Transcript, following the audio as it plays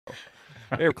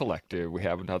Hey, Collective, we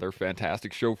have another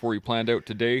fantastic show for you planned out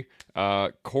today.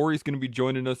 Corey's going to be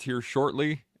joining us here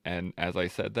shortly, and as I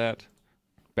said that,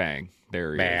 bang,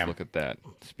 there he is. Bam. Look at that.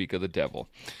 Speak of the devil.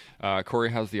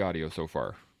 Corey, how's the audio so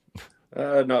far?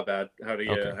 Not bad. Okay,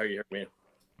 How you hear me?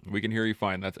 we can hear you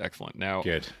fine. That's excellent. Now,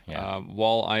 Good. Yeah.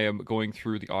 while I am going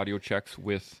through the audio checks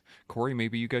with Corey,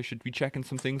 maybe you guys should be checking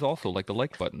some things also, like the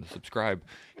like button, subscribe,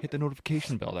 hit the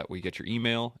notification bell. That way you get your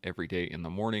email every day in the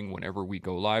morning whenever we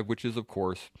go live, which is, of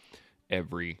course,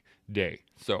 every day.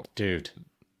 So, Dude,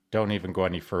 don't even go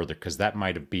any further because that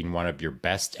might have been one of your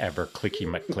best ever click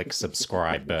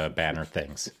subscribe banner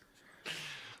things.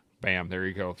 bam, there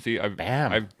you go. See,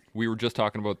 Bam. we were just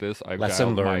talking about this. I've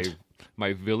Lesson dialed learned.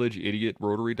 my village idiot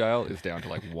rotary dial is down to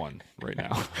like 1 right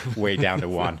now. Way down to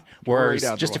 1. Way Whereas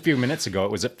down to just a 1. few minutes ago,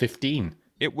 it was at 15.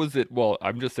 It was at, well,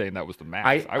 I'm just saying that was the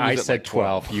max. I was at said like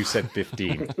 12. You said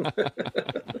 15.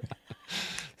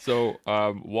 So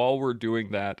while we're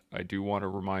doing that, I do want to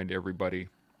remind everybody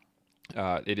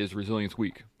it is Resilience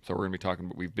Week. So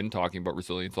we've been talking about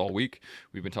resilience all week.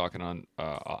 We've been talking on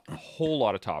a whole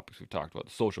lot of topics. We've talked about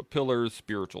the social pillars,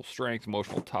 spiritual strength,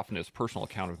 emotional toughness, personal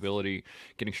accountability,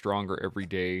 getting stronger every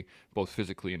day, both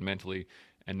physically and mentally.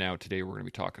 And now today we're going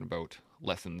to be talking about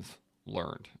lessons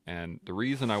learned. And the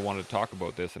reason I wanted to talk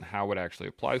about this and how it actually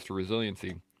applies to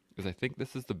resiliency is I think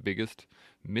this is the biggest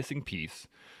missing piece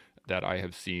that I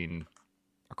have seen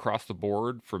across the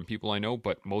board from people I know,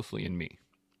 but mostly in me,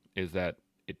 is that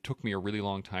it took me a really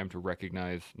long time to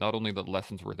recognize not only that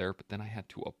lessons were there, but then I had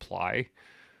to apply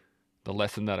the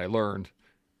lesson that I learned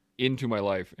into my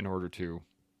life in order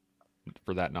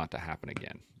for that not to happen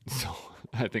again. So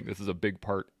I think this is a big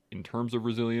part in terms of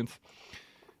resilience,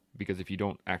 because if you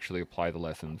don't actually apply the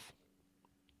lessons,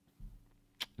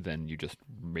 then you just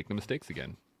make the mistakes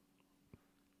again,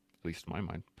 at least in my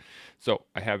mind. So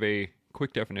I have a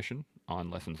quick definition on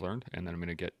lessons learned, and then I'm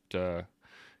going to get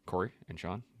Corey and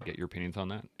Shaun, get your opinions on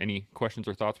that. Any questions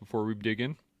or thoughts before we dig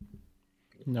in?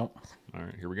 Nope. All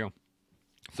right, here we go.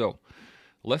 So,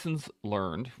 lessons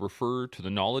learned refer to the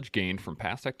knowledge gained from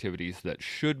past activities that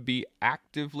should be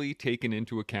actively taken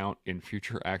into account in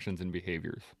future actions and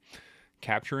behaviors.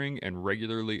 Capturing and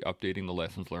regularly updating the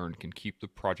lessons learned can keep the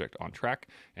project on track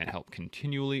and help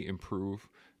continually improve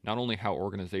not only how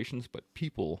organizations but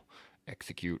people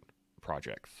execute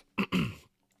projects.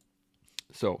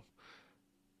 So,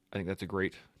 I think that's a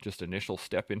great just initial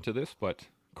step into this, but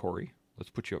Corey, let's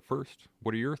put you up first.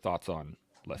 What are your thoughts on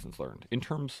lessons learned in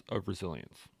terms of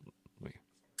resilience?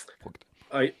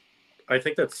 I I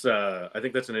think that's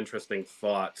an interesting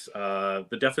thought.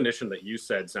 The definition that you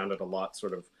said sounded a lot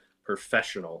sort of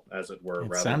professional, as it were, It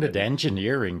rather sounded than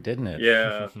engineering, didn't it?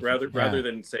 yeah, rather Yeah.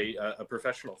 than say a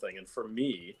professional thing. And for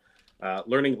me,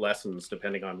 learning lessons,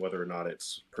 depending on whether or not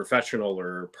it's professional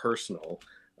or personal,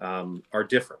 are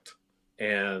different.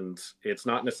 And it's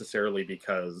not necessarily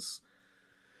because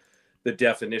the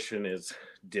definition is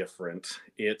different.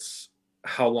 It's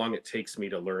how long it takes me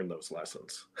to learn those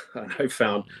lessons. And I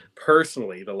found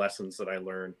personally the lessons that I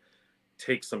learn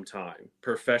take some time.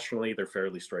 Professionally, they're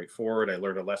fairly straightforward. I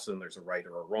learned a lesson, there's a right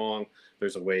or a wrong,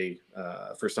 there's a way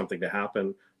for something to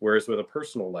happen. Whereas with a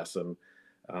personal lesson,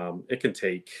 it can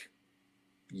take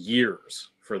years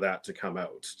for that to come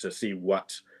out, to see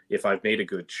what, if I've made a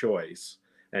good choice,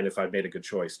 and if I've made a good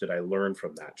choice, did I learn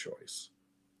from that choice?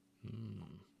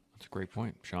 That's a great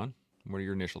point. Shaun, what are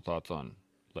your initial thoughts on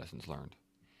lessons learned?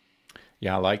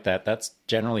 Yeah, I like that. That's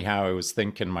generally how I was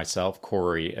thinking myself,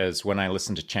 Corey, as when I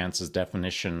listened to Chance's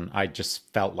definition, I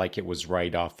just felt like it was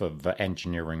right off of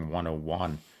Engineering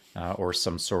 101 or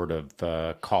some sort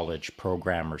of college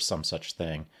program or some such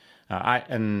thing.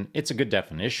 And it's a good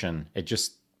definition. It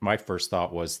just, my first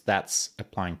thought was that's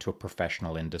applying to a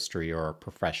professional industry or a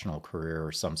professional career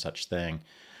or some such thing.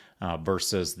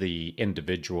 Versus the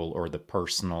individual or the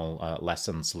personal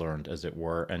lessons learned, as it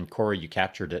were. And Corey, you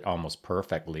captured it almost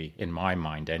perfectly, in my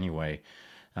mind anyway,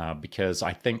 because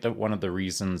I think that one of the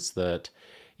reasons that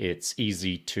it's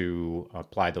easy to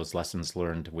apply those lessons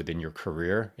learned within your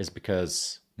career is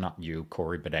because, not you,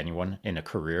 Corey, but anyone in a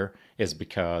career, is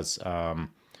because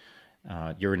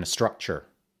you're in a structure,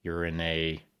 you're in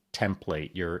a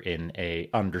template, you're in a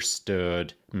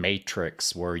understood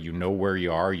matrix where you know where you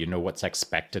are, you know what's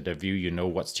expected of you, you know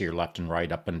what's to your left and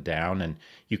right, up and down, and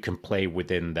you can play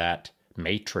within that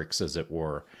matrix, as it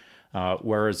were.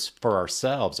 Whereas for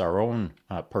ourselves, our own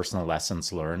personal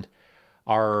lessons learned,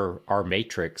 our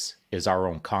matrix is our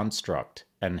own construct,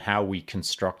 and how we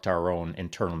construct our own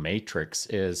internal matrix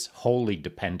is wholly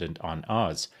dependent on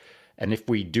us. And if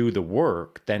we do the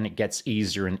work, then it gets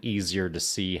easier and easier to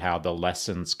see how the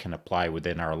lessons can apply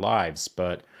within our lives.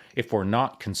 But if we're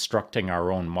not constructing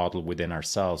our own model within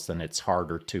ourselves, then it's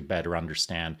harder to better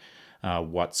understand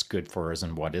what's good for us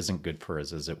and what isn't good for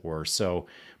us, as it were. So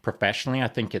professionally, I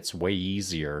think it's way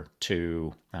easier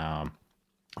to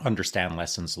understand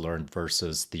lessons learned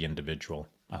versus the individual.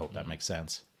 I hope that makes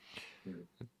sense.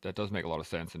 That does make a lot of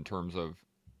sense in terms of,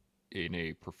 in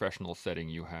a professional setting,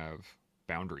 you have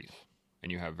boundaries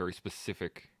and you have very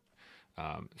specific,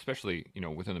 especially,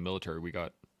 within the military, we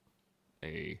got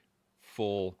a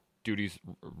full duties,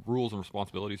 rules and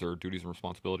responsibilities, or duties and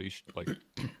responsibilities, like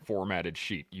formatted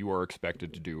sheet. You are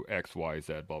expected to do X, Y,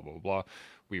 Z, blah, blah, blah.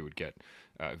 We would get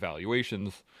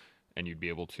evaluations, and you'd be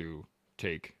able to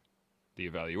take the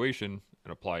evaluation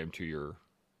and apply them to your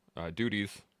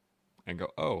duties and go,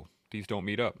 oh, these don't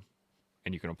meet up.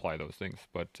 And you can apply those things.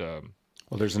 But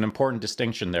well, there's an important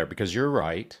distinction there, because you're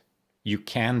right. You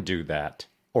can do that,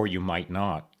 or you might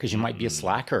not, because you might be a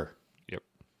slacker. Yep.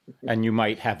 And you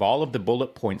might have all of the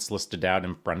bullet points listed out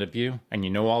in front of you, and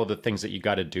you know all of the things that you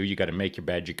got to do. You got to make your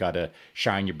bed, you got to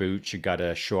shine your boots, you got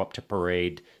to show up to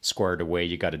parade squared away,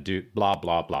 you got to do blah,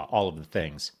 blah, blah, all of the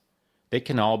things. They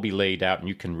can all be laid out, and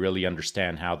you can really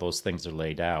understand how those things are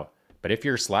laid out. But if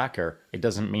you're a slacker, it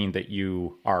doesn't mean that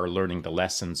you are learning the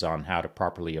lessons on how to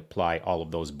properly apply all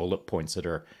of those bullet points that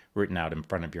are written out in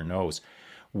front of your nose.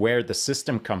 Where the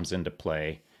system comes into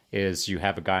play is you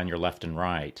have a guy on your left and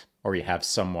right, or you have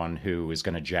someone who is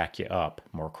going to jack you up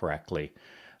more correctly.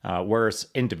 Whereas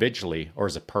individually, or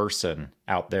as a person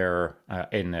out there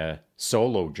in a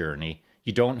solo journey,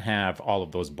 you don't have all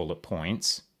of those bullet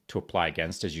points to apply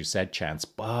against, as you said, Chance,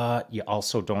 but you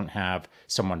also don't have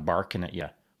someone barking at you,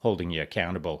 holding you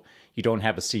accountable. You don't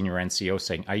have a senior NCO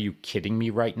saying, are you kidding me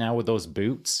right now with those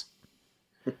boots?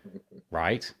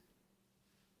 Right?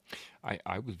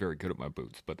 I was very good at my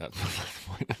boots, but that's the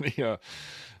point.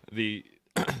 The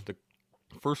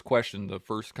first question, the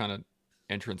first kind of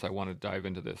entrance I want to dive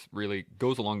into this really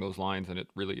goes along those lines, and it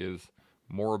really is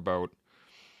more about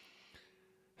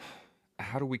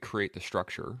how do we create the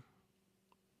structure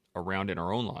around in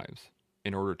our own lives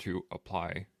in order to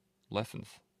apply lessons.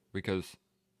 Because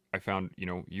I found,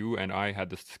 you and I had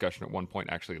this discussion at one point,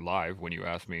 actually live, when you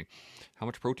asked me, how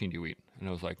much protein do you eat? And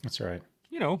I was like, that's right.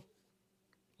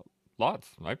 Lots.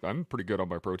 I'm pretty good on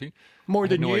my protein. More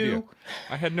than you. Idea.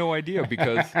 I had no idea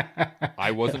because I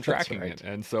wasn't That's tracking right. it.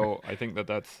 And so I think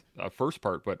that's a first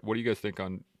part. But what do you guys think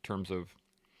on terms of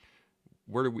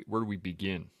where do we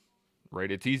begin?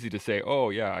 Right? It's easy to say,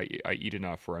 oh yeah, I eat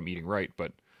enough, or I'm eating right.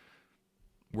 But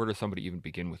where does somebody even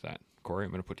begin with that? Corey, I'm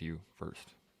going to put to you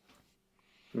first.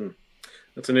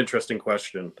 That's an interesting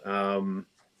question.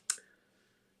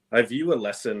 I view a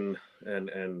lesson,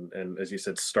 and as you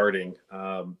said, starting,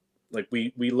 like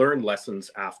we learn lessons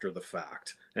after the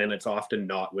fact, and it's often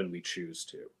not when we choose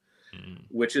to,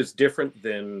 which is different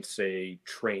than, say,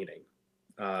 training,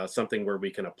 something where we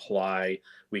can apply,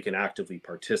 we can actively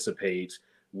participate,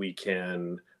 we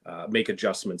can make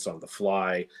adjustments on the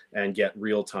fly and get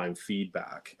real-time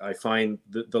feedback. I find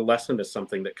the lesson is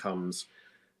something that comes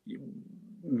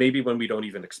maybe when we don't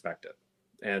even expect it.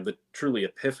 And the truly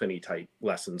epiphany type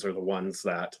lessons are the ones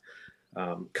that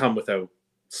come without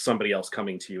somebody else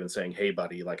coming to you and saying, hey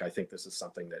buddy, like, I think this is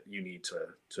something that you need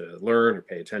to learn or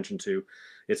pay attention to.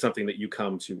 It's something that you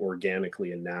come to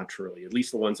organically and naturally, at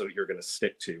least the ones that you're going to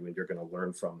stick to and you're going to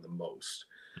learn from the most.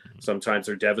 Sometimes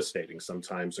they're devastating.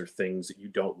 Sometimes they're things that you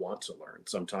don't want to learn.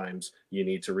 Sometimes you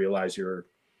need to realize you're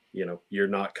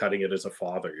not cutting it as a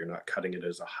father. You're not cutting it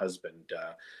as a husband.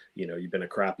 You've been a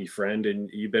crappy friend, and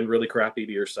you've been really crappy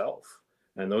to yourself.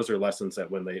 And those are lessons that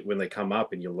when they come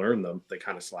up and you learn them, they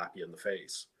kind of slap you in the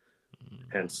face.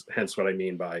 Hence what I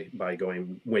mean by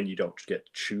going, when you don't get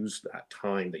to choose that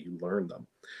time that you learn them.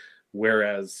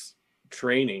 Whereas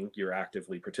training, you're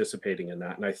actively participating in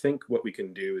that. And I think what we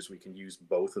can do is we can use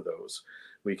both of those.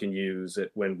 We can use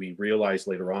it when we realize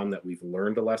later on that we've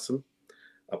learned a lesson,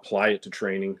 apply it to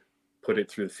training, put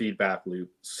it through the feedback loop,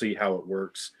 see how it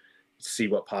works, see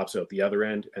what pops out the other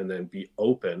end, and then be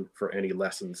open for any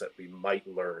lessons that we might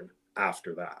learn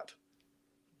after that.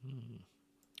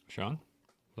 Shaun,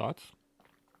 thoughts?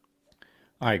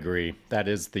 I agree. That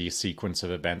is the sequence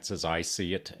of events as I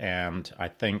see it. And I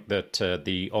think that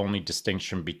the only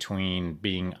distinction between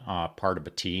being part of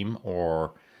a team,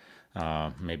 or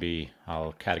maybe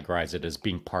I'll categorize it as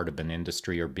being part of an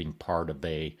industry or being part of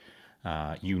a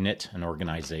unit, an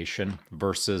organization,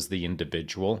 versus the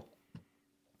individual.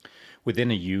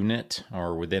 Within a unit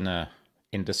or within a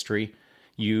industry,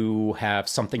 you have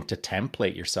something to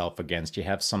template yourself against. You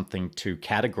have something to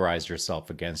categorize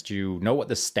yourself against. You know what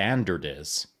the standard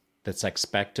is that's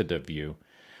expected of you,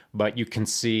 but you can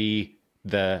see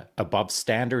the above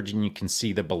standard and you can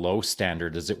see the below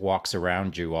standard as it walks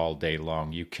around you all day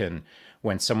long. You can,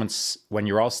 when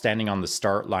you're all standing on the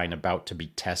start line about to be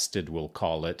tested, we'll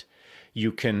call it,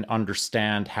 you can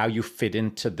understand how you fit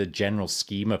into the general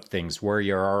scheme of things, where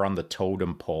you are on the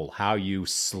totem pole, how you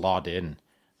slot in,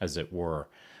 as it were.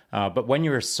 But when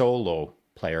you're a solo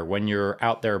player, when you're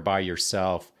out there by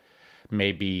yourself,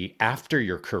 maybe after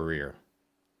your career,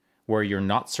 where you're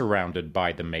not surrounded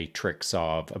by the matrix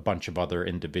of a bunch of other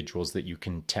individuals that you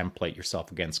can template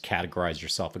yourself against, categorize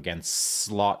yourself against,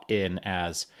 slot in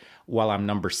as, well, I'm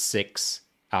number 6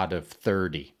 out of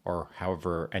 30, or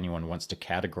however anyone wants to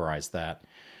categorize that.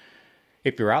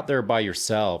 If you're out there by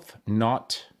yourself,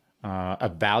 not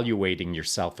evaluating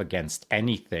yourself against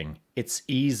anything, it's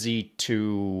easy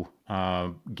to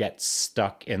get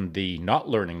stuck in the not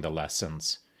learning the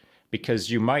lessons,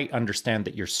 because you might understand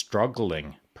that you're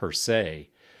struggling per se,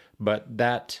 but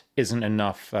that isn't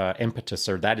enough impetus,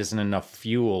 or that isn't enough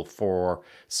fuel for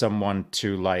someone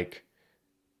to like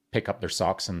pick up their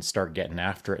socks and start getting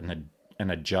after it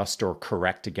and adjust or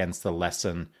correct against the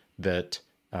lesson that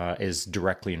is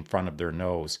directly in front of their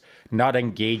nose. Not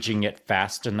engaging it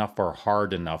fast enough or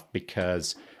hard enough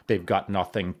because they've got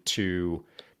nothing to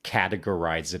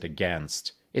categorize it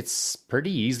against. It's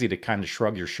pretty easy to kind of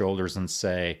shrug your shoulders and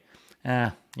say,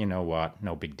 you know what,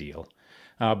 no big deal.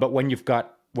 But when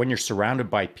you're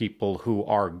surrounded by people who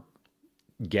are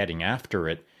getting after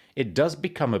it, it does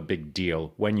become a big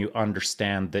deal when you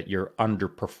understand that you're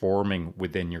underperforming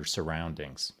within your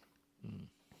surroundings.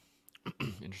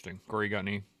 Interesting. Corey, you got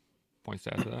any points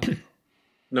to add to that?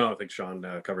 No, I think Shaun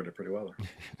covered it pretty well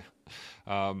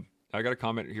there. I got a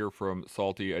comment here from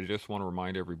Salty. I just want to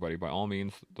remind everybody, by all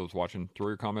means, those watching, throw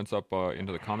your comments up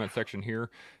into the comment section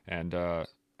here, and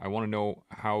I want to know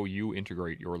how you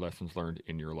integrate your lessons learned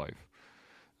in your life.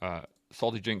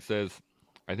 Salty Jinx says,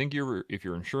 I think if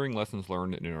you're ensuring lessons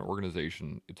learned in an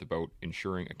organization, it's about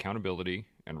ensuring accountability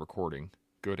and recording,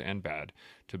 good and bad,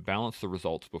 to balance the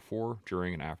results before,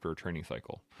 during, and after a training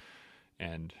cycle,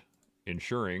 and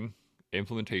ensuring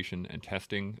implementation and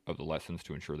testing of the lessons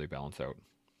to ensure they balance out.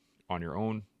 On your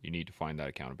own, you need to find that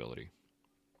accountability.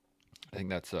 I think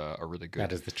that's a really good...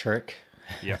 That is the trick.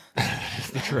 Yeah, that's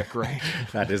the trick, right?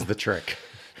 That is the trick.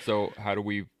 So how do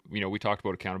we, we talked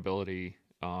about accountability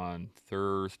on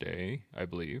Thursday, I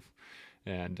believe,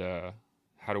 and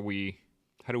how do we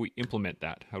implement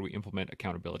that? How do we implement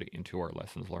accountability into our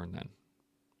lessons learned then?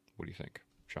 What do you think,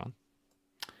 Shaun?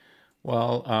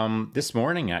 Well, this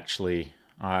morning, actually,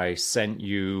 I sent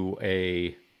you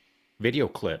a video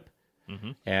clip,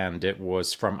 and it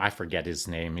was from, I forget his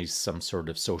name. He's some sort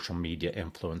of social media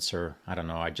influencer. I don't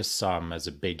know. I just saw him as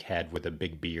a big head with a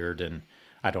big beard, and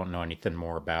I don't know anything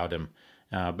more about him.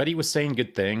 But he was saying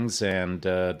good things, and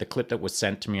the clip that was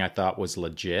sent to me I thought was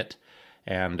legit.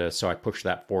 And so I pushed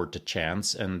that forward to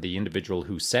Chance, and the individual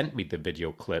who sent me the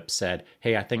video clip said,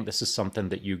 hey, I think this is something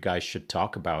that you guys should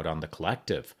talk about on the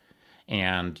collective.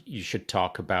 And you should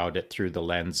talk about it through the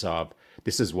lens of,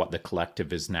 this is what the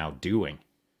collective is now doing.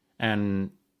 And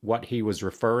what he was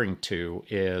referring to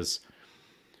is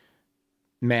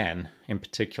men, in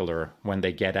particular, when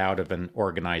they get out of an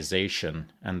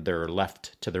organization and they're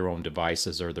left to their own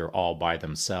devices, or they're all by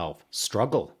themselves,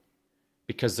 struggle.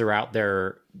 Because they're out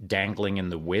there dangling in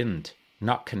the wind,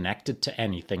 not connected to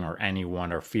anything or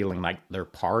anyone, or feeling like they're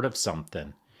part of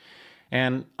something.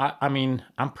 And I mean,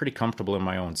 I'm pretty comfortable in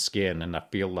my own skin, and I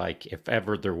feel like if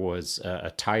ever there was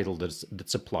a title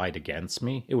that's applied against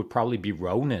me, it would probably be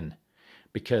Ronin,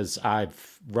 because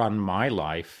I've run my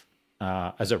life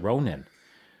as a Ronin.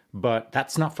 But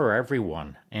that's not for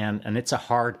everyone, and it's a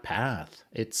hard path.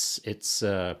 It's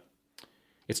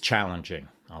challenging,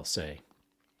 I'll say.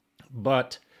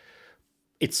 But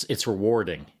it's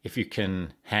rewarding if you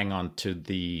can hang on to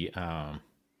the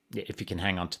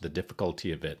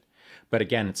difficulty of it. But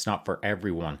again, it's not for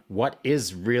everyone. What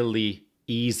is really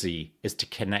easy is to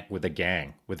connect with a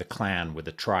gang, with a clan, with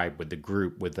a tribe, with a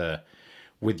group,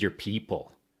 with your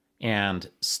people, and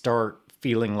start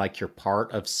feeling like you're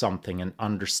part of something and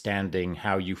understanding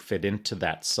how you fit into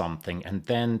that something. And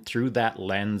then through that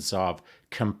lens of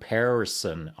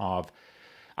comparison of,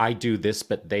 I do this,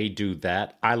 but they do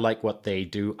that. I like what they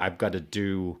do. I've got to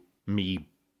do me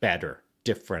better,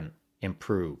 different,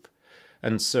 improve.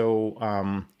 And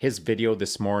so his video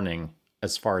this morning,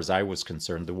 as far as I was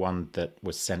concerned, the one that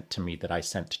was sent to me that I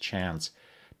sent to Chance,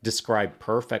 described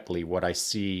perfectly what I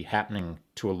see happening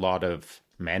to a lot of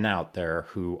men out there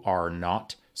who are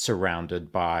not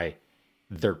surrounded by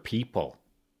their people.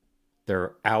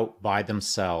 They're out by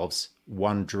themselves,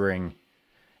 wondering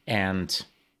and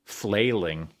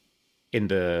flailing in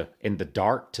the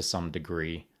dark to some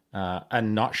degree,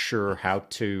 and not sure how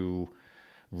to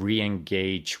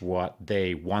re-engage what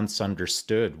they once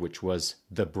understood, which was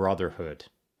the brotherhood.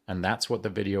 And that's what the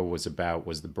video was about,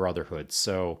 was the brotherhood.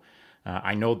 So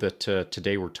I know that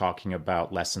today we're talking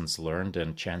about lessons learned,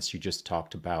 and Chance, you just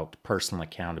talked about personal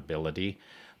accountability.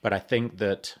 But I think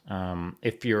that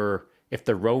if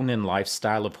the Ronin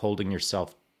lifestyle of holding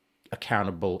yourself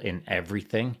accountable in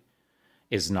everything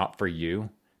is not for you,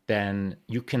 then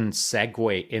you can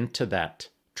segue into that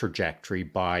trajectory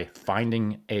by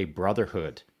finding a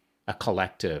brotherhood, a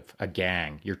collective, a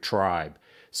gang, your tribe,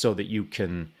 so that you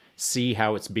can see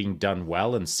how it's being done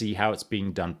well and see how it's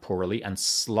being done poorly and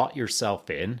slot yourself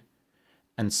in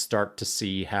and start to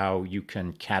see how you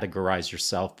can categorize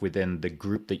yourself within the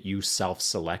group that you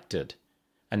self-selected,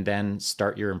 and then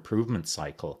start your improvement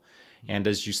cycle. And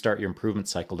as you start your improvement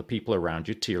cycle, the people around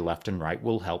you to your left and right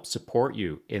will help support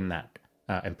you in that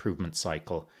improvement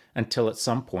cycle until at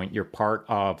some point you're part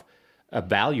of a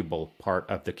valuable part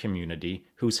of the community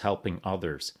who's helping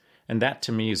others. And that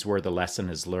to me is where the lesson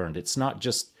is learned. It's not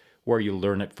just where you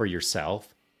learn it for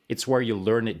yourself. It's where you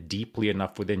learn it deeply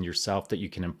enough within yourself that you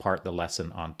can impart the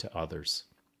lesson onto others.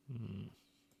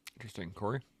 Interesting.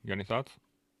 Corey, you got any thoughts?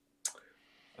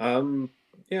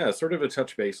 Yeah, sort of a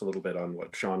touch base a little bit on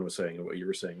what Shaun was saying and what you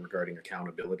were saying regarding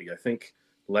accountability. I think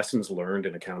lessons learned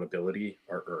and accountability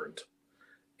are earned.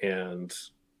 And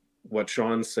what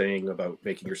Shaun's saying about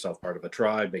making yourself part of a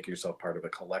tribe, making yourself part of a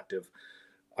collective,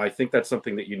 I think that's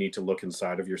something that you need to look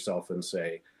inside of yourself and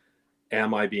say,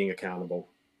 am I being accountable?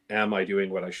 Am I doing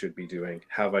what I should be doing?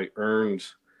 Have I earned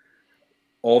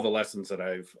all the lessons that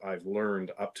I've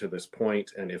learned up to this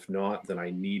point? And if not, then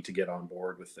I need to get on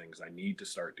board with things. I need to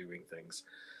start doing things.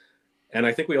 And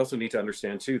I think we also need to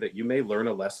understand too that you may learn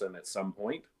a lesson at some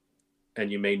point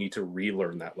and you may need to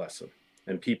relearn that lesson.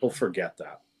 And people forget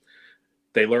that.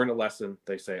 They learn a lesson,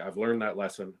 they say, I've learned that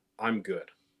lesson, I'm good.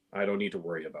 I don't need to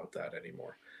worry about that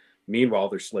anymore. Meanwhile,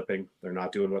 they're slipping, they're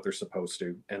not doing what they're supposed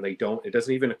to, and it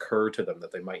doesn't even occur to them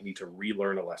that they might need to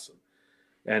relearn a lesson.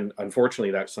 And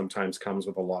unfortunately, that sometimes comes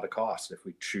with a lot of cost. If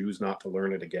we choose not to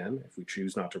learn it again, if we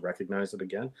choose not to recognize it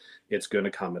again, it's going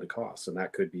to come at a cost. And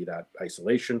that could be that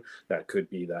isolation, that could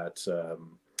be that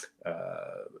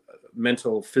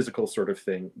mental, physical sort of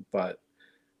thing. But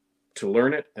to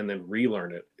learn it and then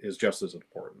relearn it is just as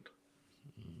important.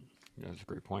 Yeah, that's a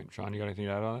great point. Shaun, you got anything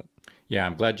to add on it? Yeah,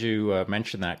 I'm glad you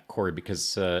mentioned that, Corey,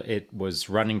 because it was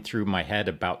running through my head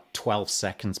about 12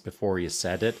 seconds before you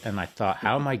said it. And I thought,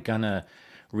 how am I going to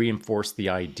reinforce the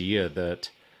idea that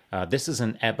this is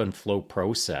an ebb and flow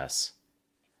process?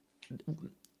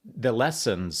 The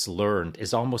lessons learned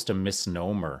is almost a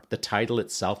misnomer. The title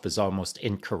itself is almost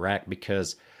incorrect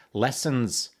because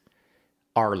lessons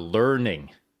are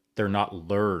learning. They're not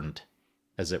learned,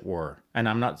 as it were. And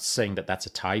I'm not saying that that's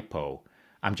a typo.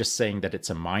 I'm just saying that it's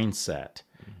a mindset.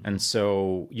 Mm-hmm. And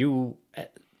so you,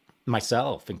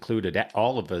 myself included,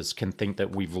 all of us can think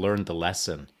that we've learned the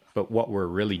lesson, but what we're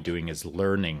really doing is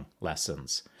learning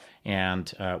lessons.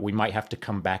 And we might have to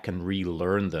come back and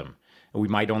relearn them. We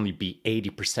might only be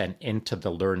 80% into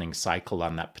the learning cycle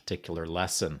on that particular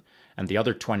lesson. And the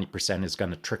other 20% is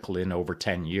going to trickle in over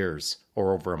 10 years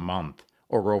or over a month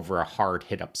or over a hard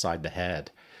hit upside the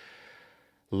head.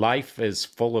 Life is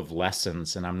full of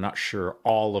lessons, and I'm not sure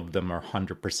all of them are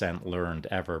 100% learned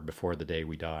ever before the day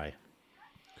we die.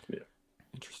 Yeah.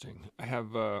 Interesting. I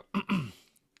have a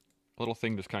little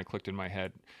thing just kind of clicked in my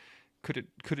head. Could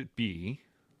it be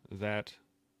that,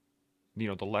 you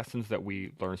know, the lessons that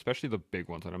we learn, especially the big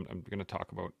ones, and I'm going to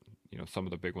talk about, you know, some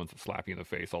of the big ones that slap you in the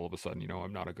face all of a sudden, you know,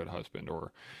 I'm not a good husband,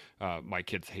 or my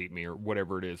kids hate me, or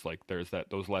whatever it is. Like there's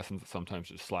those lessons that sometimes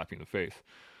just slap you in the face.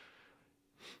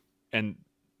 And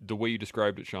the way you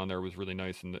described it, Shaun, there was really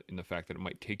nice in the fact that it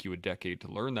might take you a decade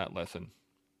to learn that lesson.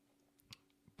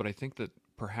 But I think that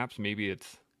perhaps maybe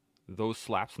it's those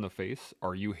slaps in the face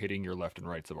are you hitting your left and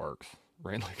rights of arcs,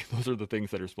 right? Like those are the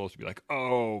things that are supposed to be like,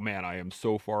 oh man, I am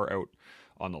so far out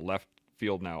on the left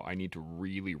field now. I need to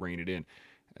really rein it in.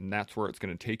 And that's where it's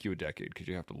going to take you a decade, because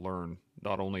you have to learn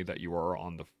not only that you are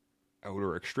on the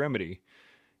outer extremity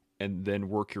and then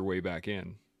work your way back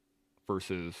in,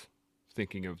 versus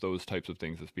thinking of those types of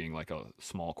things as being like a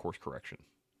small course correction,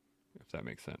 if that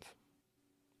makes sense.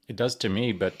 It does to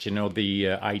me, but you know, the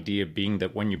idea being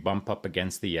that when you bump up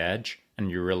against the edge and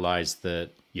you realize that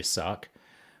you suck,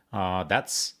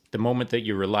 that's the moment that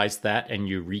you realize that and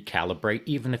you recalibrate,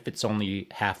 even if it's only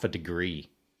half a degree.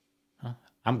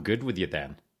 I'm good with you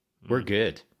then. We're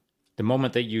good. The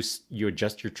moment that you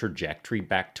adjust your trajectory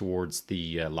back towards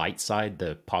the light side,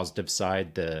 the positive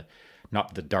side,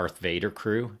 not the Darth Vader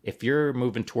crew. If you're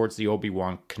moving towards the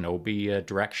Obi-Wan Kenobi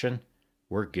direction,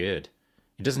 we're good.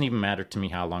 It doesn't even matter to me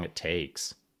how long it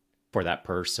takes for that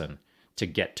person to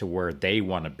get to where they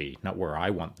want to be, not where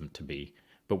I want them to be,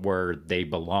 but where they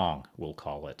belong, we'll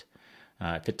call it.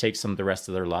 If it takes them the rest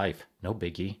of their life, no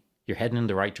biggie. You're heading in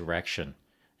the right direction.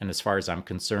 And as far as I'm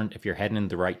concerned, if you're heading in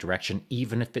the right direction,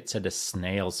 even if it's at a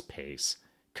snail's pace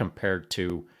compared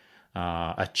to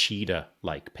a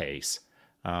cheetah-like pace,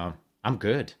 I'm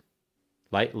good.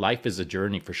 Life is a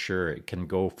journey for sure. It can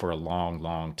go for a long,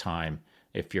 long time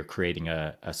if you're creating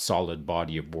a solid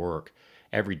body of work.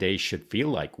 Every day should feel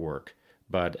like work,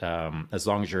 but as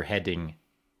long as you're heading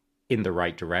in the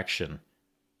right direction,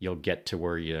 you'll get to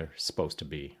where you're supposed to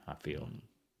be, I feel.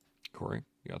 Corey,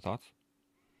 you got thoughts?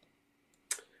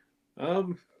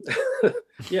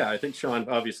 Yeah, I think Shaun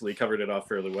obviously covered it off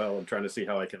fairly well. I'm trying to see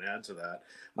how I can add to that.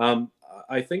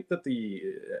 I think that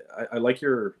I like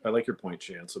your point,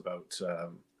 Chance, about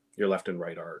your left and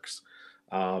right arcs.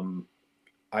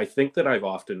 I think that I've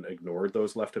often ignored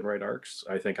those left and right arcs.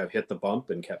 I think I've hit the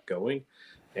bump and kept going,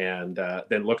 and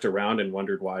then looked around and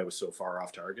wondered why I was so far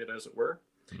off target, as it were.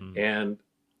 And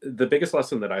the biggest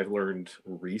lesson that I've learned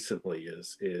recently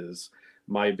is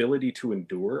my ability to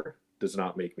endure does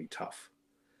not make me tough.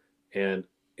 And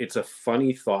it's a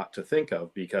funny thought to think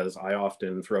of, because I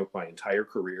often, throughout my entire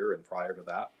career and prior to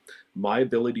that, my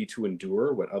ability to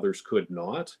endure what others could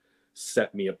not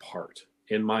set me apart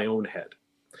in my own head.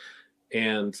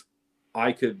 And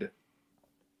I could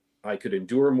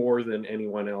endure more than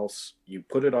anyone else. You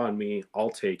put it on me, I'll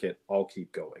take it, I'll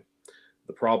keep going.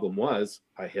 The problem was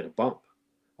I hit a bump.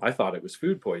 I thought it was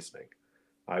food poisoning.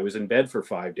 I was in bed for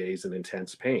 5 days in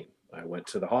intense pain. I went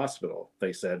to the hospital.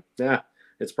 They said,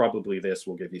 it's probably this.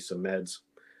 We'll give you some meds.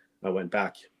 I went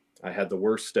back. I had the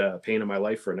worst pain of my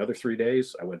life for another 3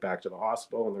 days. I went back to the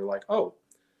hospital and they're like, oh,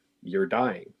 you're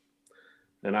dying.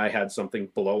 And I had something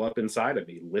blow up inside of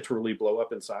me, literally blow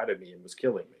up inside of me, and was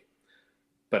killing me.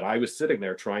 But I was sitting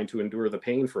there trying to endure the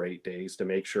pain for 8 days to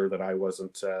make sure that I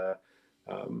wasn't a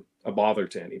bother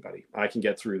to anybody. I can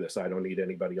get through this. I don't need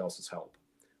anybody else's help.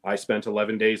 I spent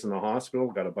 11 days in the hospital,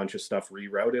 got a bunch of stuff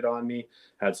rerouted on me,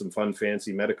 had some fun,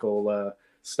 fancy medical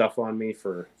stuff on me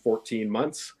for 14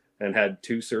 months, and had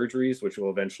 2 surgeries, which will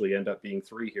eventually end up being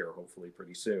 3 here, hopefully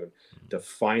pretty soon, to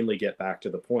finally get back to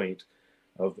the point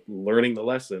of learning the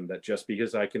lesson that just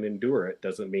because I can endure it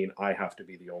doesn't mean I have to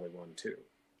be the only one too.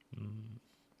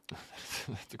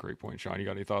 That's a great point. Shaun, you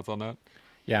got any thoughts on that?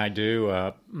 Yeah, I do.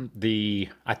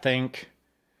 I think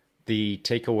the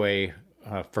takeaway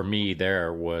for me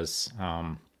there was,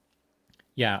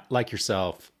 like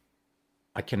yourself,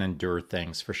 I can endure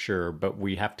things for sure, but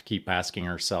we have to keep asking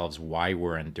ourselves why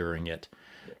we're enduring it.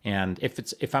 And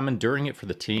if I'm enduring it for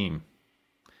the team,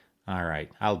 all right,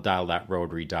 I'll dial that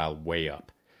rotary dial way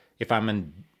up. If I'm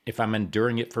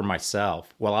enduring it for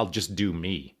myself, well, I'll just do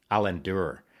me. I'll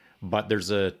endure. But there's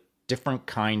a different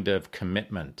kind of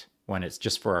commitment when it's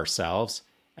just for ourselves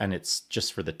and it's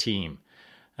just for the team.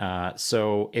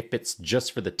 So if it's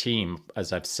just for the team,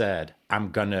 as I've said, I'm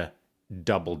going to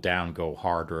double down, go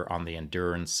harder on the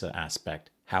endurance aspect.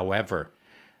 However,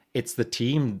 it's the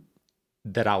team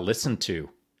that I'll listen to,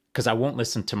 because I won't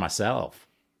listen to myself.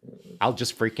 I'll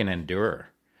just freaking endure.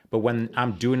 But when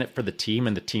I'm doing it for the team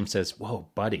and the team says, whoa,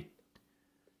 buddy,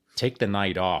 take the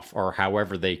night off, or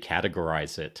however they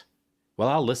categorize it, well,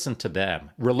 I'll listen to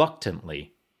them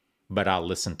reluctantly, but I'll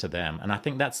listen to them. And I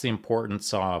think that's the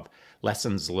importance of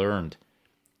lessons learned.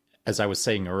 As I was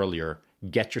saying earlier,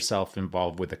 get yourself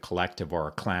involved with a collective or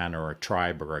a clan or a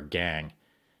tribe or a gang.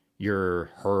 Your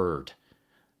herd.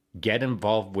 Get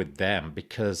involved with them,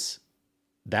 because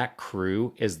that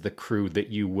crew is the crew that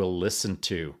you will listen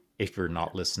to if you're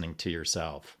not listening to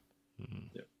yourself.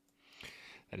 Mm-hmm. Yeah.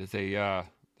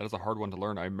 That is a hard one to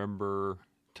learn. I remember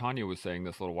Tanya was saying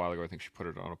this a little while ago. I think she put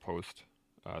it on a post.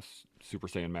 Super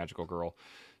Saiyan Magical Girl.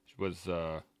 She was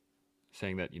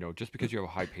saying that, just because you have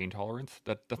a high pain tolerance,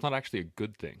 that's not actually a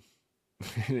good thing.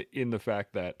 In the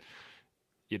fact that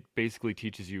it basically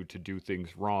teaches you to do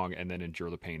things wrong and then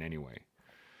endure the pain anyway.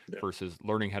 Yeah. Versus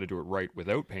learning how to do it right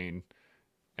without pain,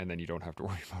 and then you don't have to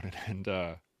worry about it. And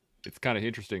it's kind of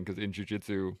interesting, because in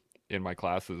jiu-jitsu, in my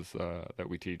classes that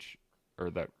we teach, or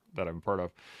that I'm part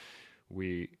of,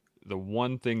 the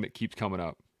one thing that keeps coming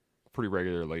up pretty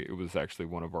regularly, it was actually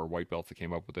one of our white belts that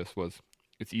came up with this, was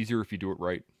it's easier if you do it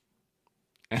right.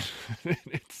 And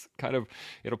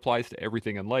it applies to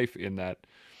everything in life, in that,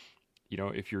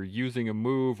 if you're using a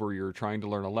move, or you're trying to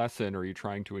learn a lesson, or you're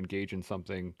trying to engage in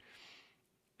something,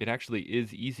 it actually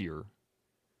is easier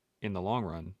in the long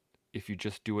run if you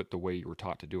just do it the way you were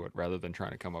taught to do it, rather than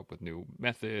trying to come up with new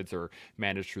methods or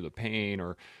manage through the pain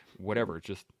or whatever. It's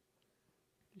just,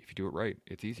 if you do it right,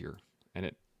 it's easier. And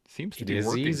it Seems to It be is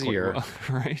working easier, quite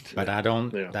well, right? but I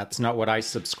don't, Yeah. that's not what I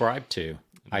subscribe to.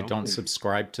 I No? don't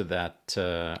subscribe to that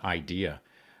idea.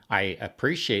 I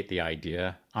appreciate the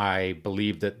idea. I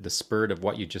believe that the spirit of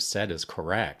what you just said is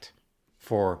correct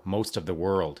for most of the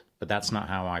world, but that's not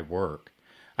how I work.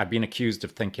 I've been accused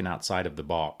of thinking outside of the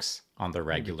box on the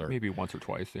regular. Maybe once or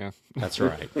twice, yeah. That's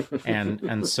right.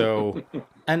 And so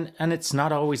and it's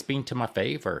not always been to my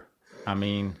favor. I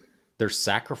mean, there's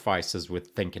sacrifices with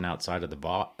thinking outside of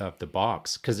the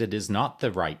box because it is not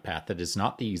the right path. It is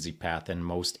not the easy path in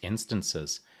most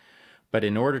instances. But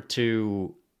in order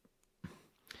to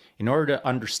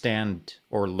understand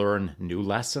or learn new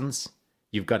lessons,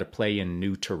 you've got to play in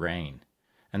new terrain.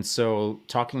 And so,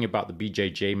 talking about the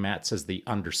BJJ mats as the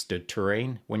understood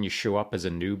terrain, when you show up as a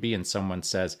newbie and someone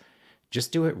says,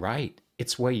 just do it right,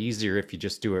 it's way easier if you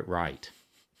just do it right.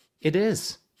 It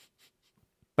is.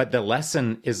 But the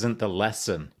lesson isn't the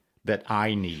lesson that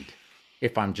I need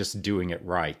if I'm just doing it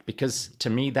right, because to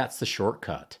me, that's the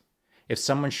shortcut. If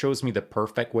someone shows me the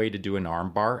perfect way to do an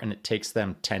armbar and it takes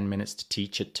them 10 minutes to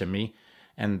teach it to me,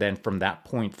 and then from that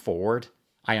point forward,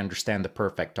 I understand the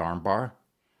perfect armbar,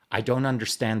 I don't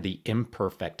understand the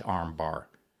imperfect armbar.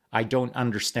 I don't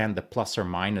understand the plus or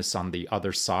minus on the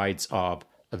other sides of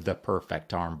the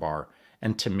perfect armbar.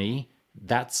 And to me,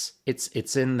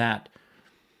 it's in that,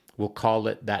 we'll call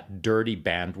it that dirty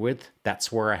bandwidth. That's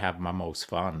where I have my most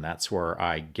fun. That's where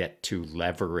I get to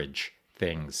leverage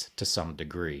things to some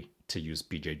degree, to use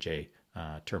BJJ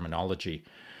terminology.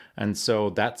 And so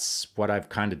that's what I've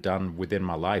kind of done within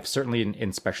my life, certainly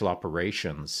in special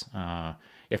operations.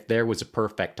 If there was a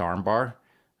perfect armbar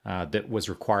that was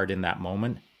required in that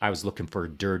moment, I was looking for a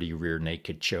dirty rear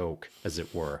naked choke, as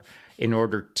it were, in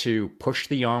order to push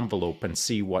the envelope and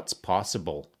see what's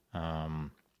possible,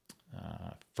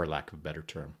 for lack of a better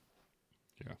term.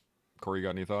 Yeah. Corey, you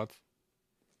got any thoughts?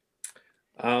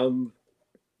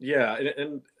 Yeah,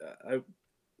 and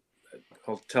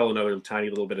I'll tell another tiny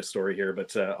little bit of story here,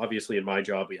 but obviously in my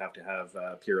job, we have to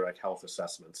have periodic health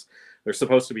assessments. They're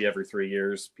supposed to be every 3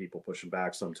 years. People push them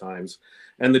back sometimes.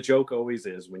 And the joke always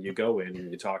is when you go in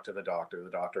and you talk to the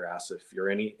doctor asks if you're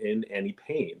in any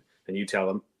pain, and you tell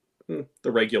them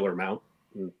the regular amount.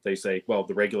 And they say, well,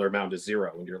 the regular amount is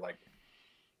 0. And you're like,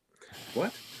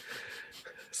 what?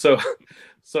 So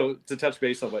to touch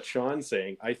base on what Shaun's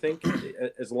saying, I think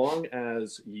as long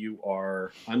as you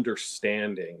are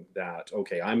understanding that,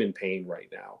 okay, I'm in pain right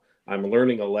now, I'm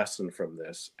learning a lesson from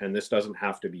this, and this doesn't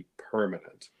have to be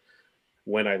permanent.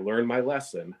 When I learn my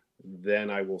lesson, then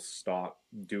I will stop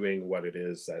doing what it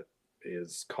is that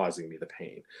is causing me the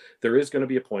pain. There is going to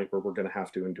be a point where we're going to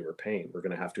have to endure pain. We're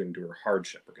going to have to endure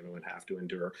hardship. We're going to have to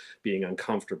endure being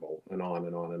uncomfortable, and on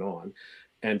and on and on.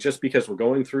 And just because we're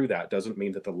going through that doesn't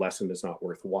mean that the lesson is not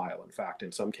worthwhile. In fact,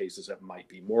 in some cases, it might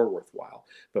be more worthwhile.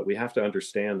 But we have to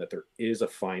understand that there is a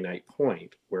finite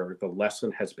point where the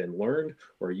lesson has been learned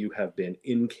or you have been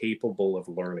incapable of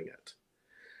learning it.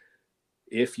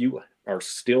 If you are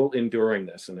still enduring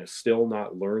this and have still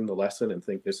not learned the lesson and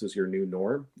think this is your new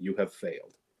norm, you have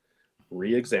failed.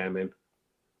 Re-examine,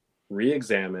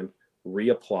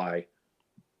 reapply,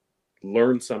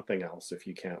 learn something else if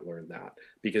you can't learn that.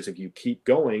 Because if you keep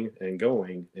going and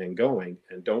going and going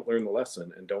and don't learn the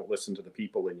lesson and don't listen to the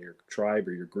people in your tribe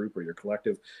or your group or your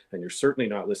collective, and you're certainly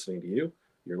not listening to you,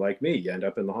 you're like me. You end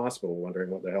up in the hospital wondering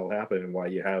what the hell happened and why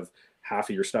you have half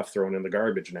of your stuff thrown in the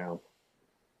garbage now.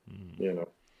 You know.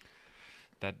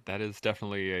 That is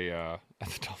definitely a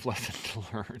tough lesson to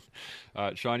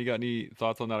learn. Shaun, you got any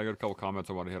thoughts on that? I got a couple comments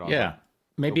I want to hit on. Yeah,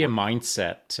 maybe a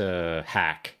mindset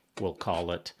hack, we'll call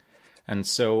it. And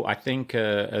so I think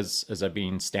as I've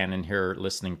been standing here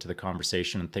listening to the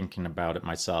conversation and thinking about it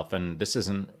myself, and this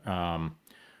isn't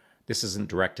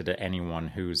directed at anyone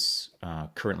who's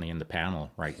currently in the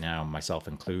panel right now, myself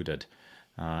included.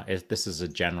 This is a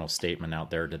general statement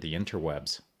out there to the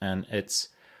interwebs, and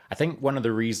I think one of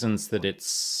the reasons that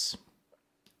it's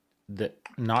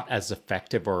not as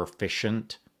effective or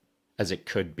efficient as it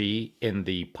could be in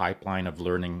the pipeline of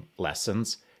learning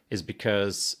lessons is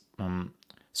because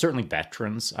certainly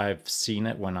veterans, I've seen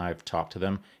it when I've talked to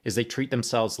them, is they treat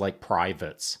themselves like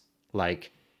privates,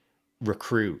 like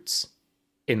recruits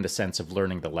in the sense of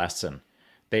learning the lesson.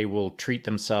 They will treat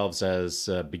themselves as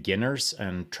beginners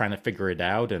and trying to figure it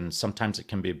out, and sometimes it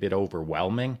can be a bit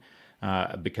overwhelming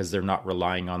because they're not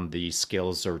relying on the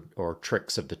skills or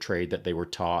tricks of the trade that they were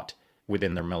taught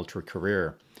within their military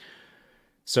career.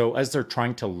 So as they're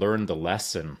trying to learn the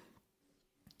lesson,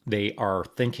 they are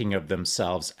thinking of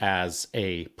themselves as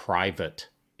a private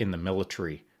in the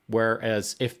military.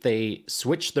 Whereas if they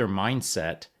switch their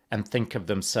mindset and think of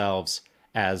themselves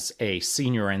as a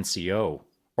senior NCO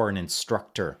or an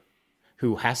instructor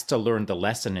who has to learn the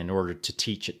lesson in order to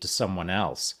teach it to someone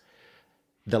else.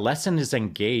 The lesson is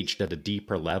engaged at a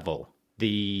deeper level.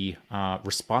 The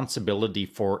responsibility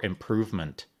for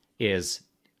improvement is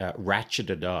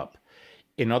ratcheted up.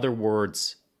 In other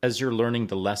words, as you're learning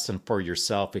the lesson for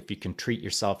yourself, if you can treat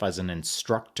yourself as an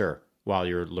instructor while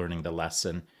you're learning the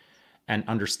lesson and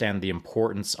understand the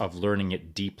importance of learning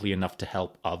it deeply enough to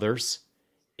help others,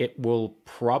 it will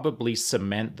probably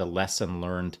cement the lesson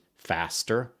learned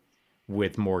faster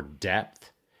with more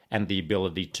depth and the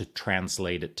ability to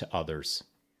translate it to others.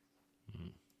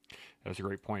 That's a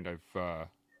great point. I've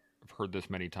heard this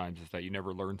many times, is that you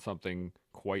never learn something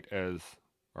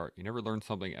you never learn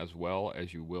something as well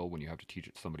as you will when you have to teach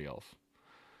it to somebody else.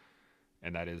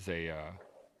 And that is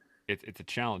it's a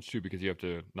challenge too, because you have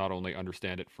to not only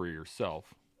understand it for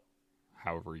yourself,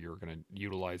 however you're going to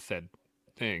utilize said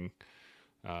thing,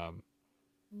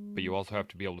 but you also have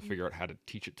to be able to figure out how to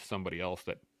teach it to somebody else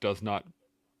that does not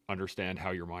understand how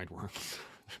your mind works,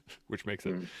 which makes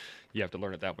it, you have to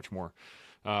learn it that much more.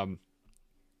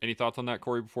 Any thoughts on that,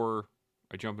 Corey, before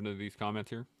I jump into these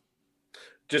comments here?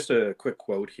 Just a quick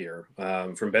quote here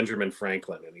from Benjamin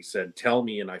Franklin. And he said, "Tell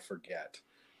me and I forget.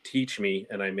 Teach me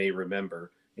and I may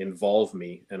remember. Involve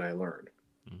me and I learn."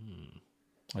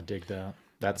 I dig that.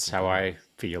 That's how I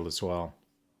feel as well.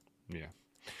 Yeah,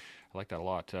 I like that a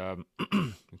lot.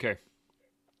 Okay.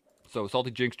 So Salty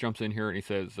Jinx jumps in here and he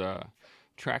says,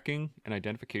 tracking and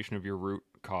identification of your root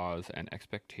cause and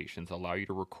expectations allow you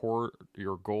to record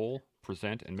your goal,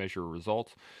 present and measure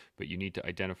results, but you need to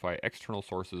identify external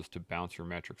sources to bounce your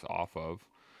metrics off of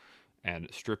and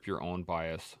strip your own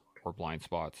bias or blind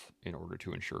spots in order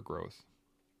to ensure growth.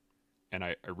 And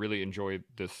I really enjoyed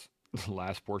this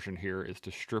last portion here, is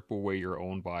to strip away your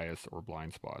own bias or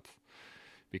blind spots,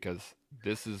 because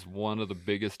this is one of the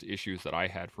biggest issues that I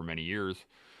had for many years,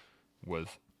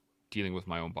 was dealing with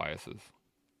my own biases.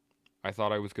 I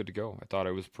thought I was good to go. I thought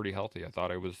I was pretty healthy. I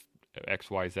thought I was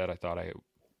XYZ. I thought I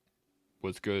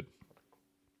was good,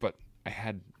 but I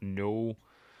had no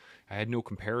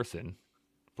comparison,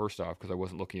 first off, because I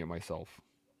wasn't looking at myself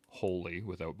wholly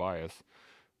without bias.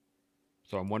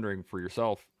 So I'm wondering for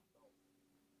yourself,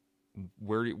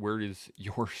 where does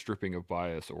your stripping of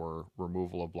bias or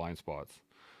removal of blind spots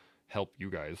help you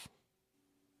guys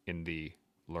in the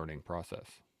learning process?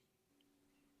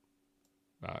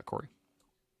 Corey?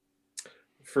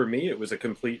 For me, it was a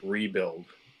complete rebuild.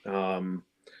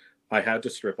 I had to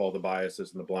strip all the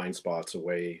biases and the blind spots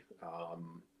away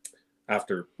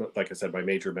after, like I said, my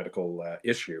major medical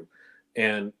issue.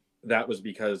 And that was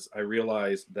because I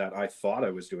realized that I thought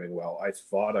I was doing well. I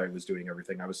thought I was doing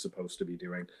everything I was supposed to be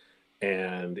doing,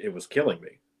 and it was killing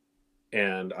me.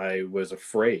 And I was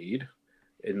afraid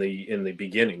in the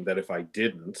beginning that if I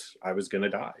didn't, I was going to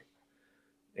die.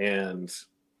 And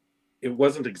it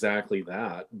wasn't exactly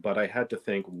that, but I had to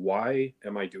think, why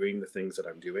am I doing the things that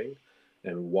I'm doing?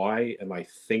 And why am I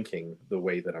thinking the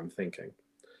way that I'm thinking?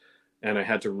 And I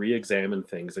had to re-examine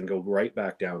things and go right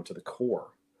back down to the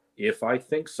core. If I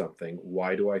think something,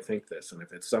 why do I think this? And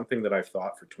if it's something that I've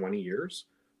thought for 20 years,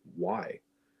 why?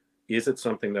 Is it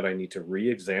something that I need to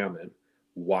re-examine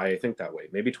why I think that way?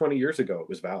 Maybe 20 years ago it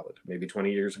was valid. Maybe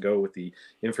 20 years ago, with the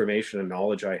information and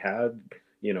knowledge I had,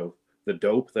 the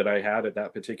dope that I had at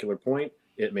that particular point,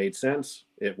 it made sense,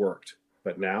 it worked.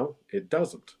 But now it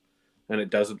doesn't. And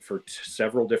it doesn't for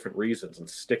several different reasons. And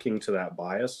sticking to that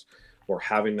bias or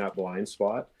having that blind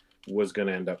spot was going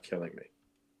to end up killing me.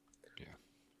 Yeah.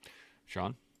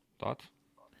 Shaun, thoughts?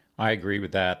 I agree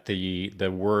with that. The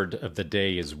word of the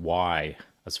day is why,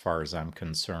 as far as I'm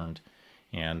concerned.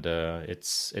 And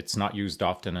it's not used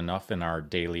often enough in our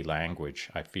daily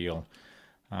language, I feel.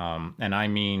 And I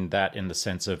mean that in the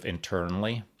sense of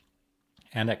internally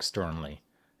and externally.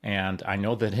 And I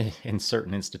know that in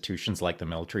certain institutions, like the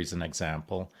military is an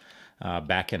example,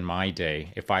 back in my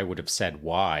day, if I would have said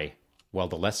why, well,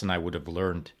 the lesson I would have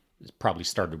learned probably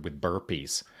started with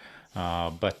burpees.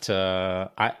 But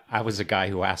I was a guy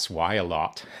who asked why a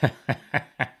lot.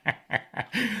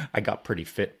 I got pretty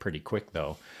fit pretty quick,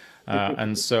 though.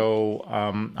 And so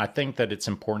I think that it's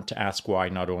important to ask why,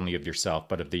 not only of yourself,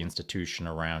 but of the institution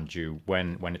around you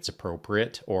when it's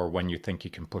appropriate, or when you think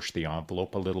you can push the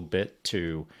envelope a little bit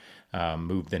to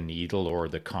move the needle or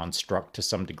the construct to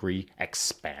some degree,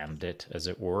 expand it, as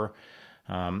it were.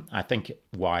 I think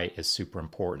why is super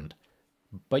important.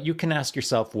 But you can ask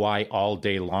yourself why all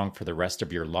day long for the rest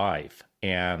of your life,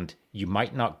 and you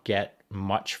might not get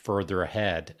much further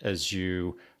ahead as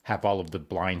you have all of the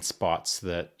blind spots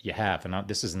that you have. And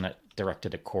this isn't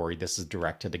directed at Corey. This is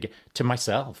directed to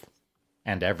myself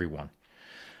and everyone.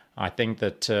 I think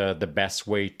that the best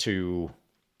way to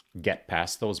get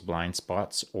past those blind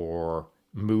spots or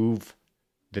move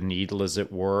the needle, as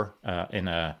it were, in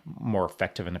a more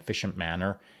effective and efficient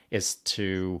manner, is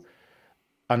to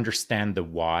understand the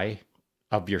why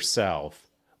of yourself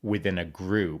within a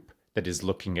group that is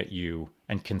looking at you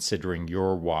and considering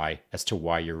your why as to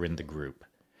why you're in the group.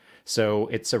 So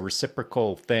it's a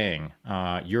reciprocal thing.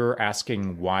 You're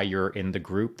asking why you're in the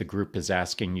group is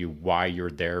asking you why you're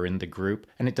there in the group.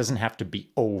 And it doesn't have to be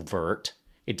overt,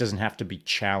 it doesn't have to be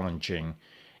challenging.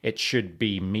 It should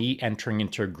be me entering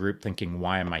into a group thinking,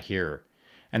 why am I here?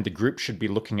 And the group should be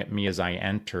looking at me as I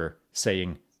enter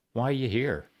saying, why are you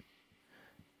here?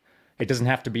 It doesn't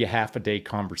have to be a half a day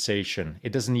conversation.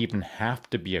 It doesn't even have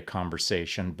to be a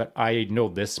conversation. But I know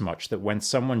this much, that when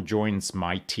someone joins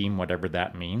my team, whatever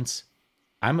that means,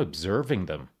 I'm observing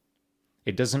them.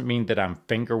 It doesn't mean that I'm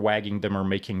finger wagging them or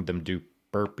making them do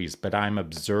burpees, but I'm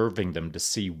observing them to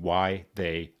see why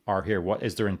they are here. What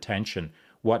is their intention?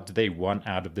 What do they want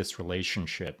out of this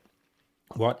relationship?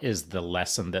 What is the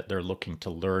lesson that they're looking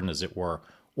to learn, as it were?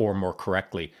 Or more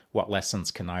correctly, what lessons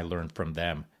can I learn from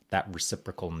them? That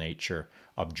reciprocal nature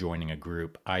of joining a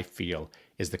group, I feel,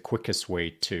 is the quickest way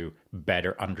to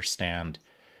better understand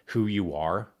who you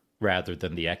are rather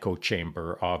than the echo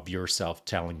chamber of yourself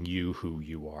telling you who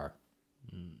you are.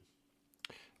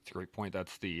 It's a great point.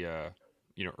 That's the,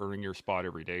 earning your spot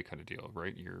every day kind of deal,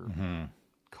 right? You're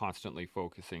constantly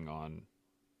focusing on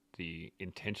the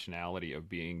intentionality of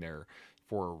being there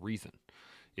for a reason.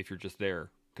 If you're just there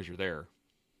because you're there,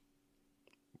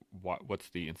 what's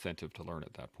the incentive to learn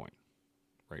at that point,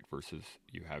 right? Versus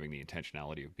you having the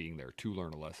intentionality of being there to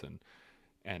learn a lesson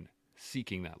and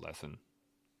seeking that lesson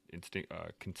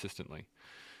consistently.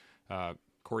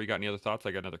 Corey, you got any other thoughts?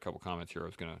 I got another couple comments here I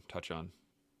was going to touch on.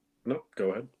 No,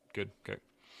 go ahead. Good. Okay.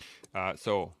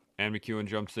 So Ann McEwen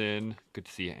jumps in. Good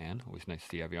to see you, Ann. Always nice to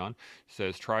see you on.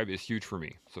 Says, tribe is huge for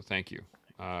me, so thank you.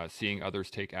 Seeing others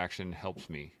take action helps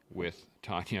me, with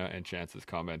Tanya and Chance's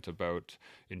comment about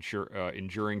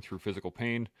enduring through physical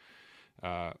pain.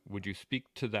 Would you speak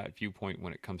to that viewpoint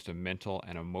when it comes to mental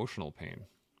and emotional pain?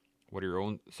 What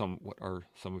are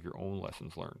some of your own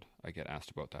lessons learned? I get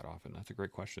asked about that often. That's a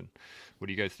great question. What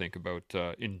do you guys think about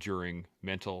enduring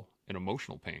mental and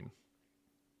emotional pain,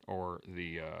 or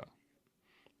the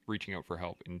reaching out for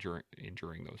help, enduring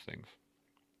those things?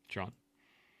 Shaun?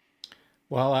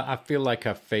 Well, I feel like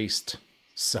I've faced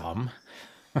some.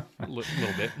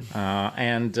 Little bit.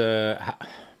 And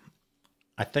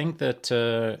I think that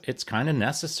it's kind of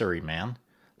necessary, man.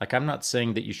 Like, I'm not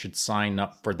saying that you should sign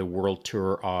up for the world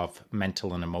tour of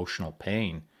mental and emotional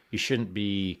pain. You shouldn't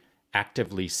be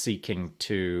actively seeking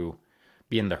to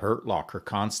be in the hurt locker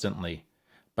constantly.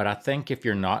 But I think if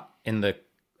you're not in the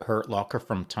hurt locker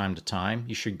from time to time,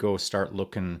 you should go start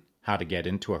looking how to get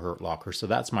into a hurt locker. So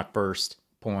that's my first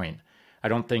point. I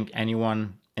don't think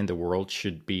anyone in the world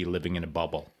should be living in a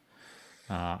bubble.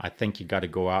 I think you got to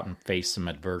go out and face some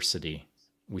adversity.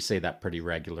 We say that pretty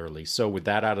regularly. So with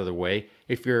that out of the way,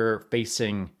 if you're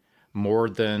facing more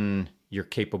than you're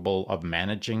capable of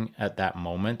managing at that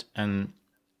moment, and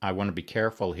I want to be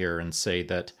careful here and say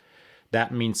that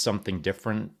that means something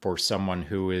different for someone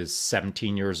who is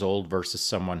 17 years old versus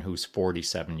someone who's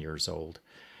 47 years old.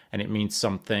 And it means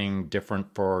something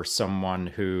different for someone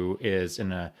who is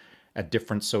in a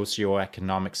different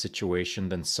socioeconomic situation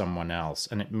than someone else.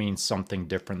 And it means something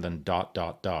different than ...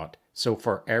 So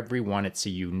for everyone, it's a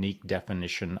unique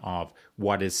definition of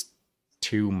what is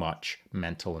too much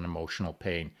mental and emotional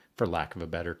pain, for lack of a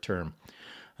better term.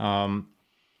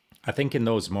 I think in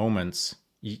those moments,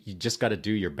 you just got to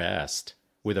do your best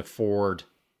with a forward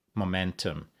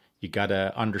momentum. You got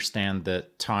to understand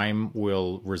that time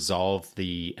will resolve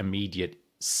the immediate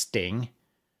sting,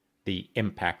 the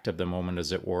impact of the moment,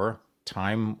 as it were.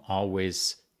 Time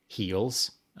always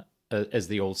heals, as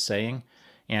the old saying,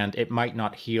 and it might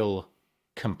not heal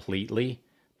completely,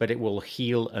 but it will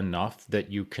heal enough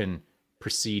that you can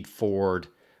proceed forward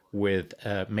with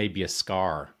maybe a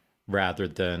scar rather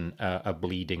than a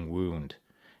bleeding wound.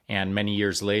 And many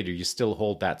years later, you still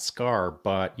hold that scar,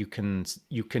 but you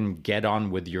can get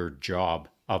on with your job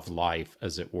of life,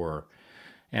 as it were.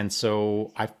 And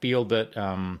so I feel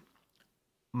that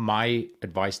my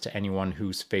advice to anyone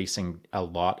who's facing a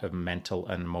lot of mental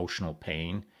and emotional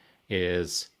pain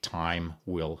is time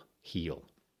will heal.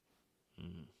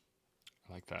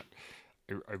 I like that.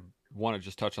 I want to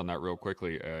just touch on that real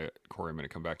quickly. Corey, I'm going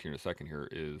to come back to you in a second here,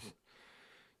 is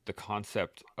the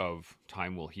concept of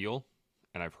time will heal.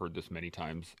 And I've heard this many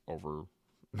times over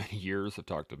many years. I've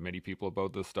talked to many people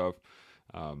about this stuff.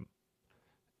 I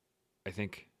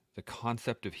think the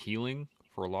concept of healing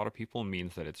for a lot of people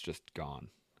means that it's just gone.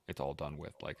 it's all done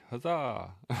with. Like,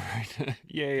 huzzah! Right?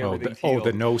 Yay, Oh, everything's the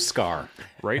healed. no scar.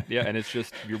 Right? Yeah, and it's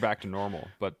just you're back to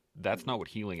normal. But that's not what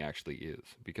healing actually is,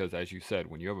 because as you said,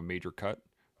 when you have a major cut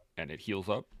and it heals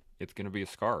up, it's going to be a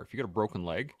scar. If you got a broken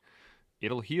leg,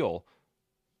 it'll heal,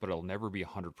 but it'll never be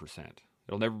 100%.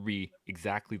 It'll never be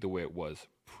exactly the way it was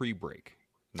pre-break.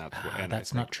 And that's what, Ah, and I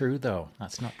that's not think, true though.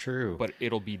 That's not true. but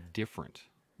it'll be different.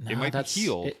 It No, might be that's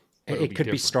healed, it. but it'll It be could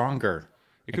be different. stronger.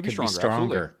 It It could be could be stronger,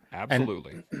 absolutely, stronger. And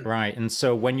absolutely. right, and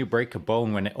so when you break a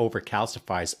bone, when it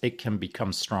overcalcifies, it can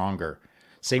become stronger.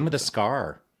 Same with a 100%.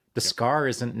 scar. The Yep. scar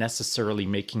isn't necessarily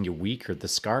making you weaker. The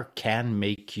scar can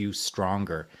make you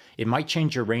stronger. It might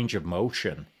change your range of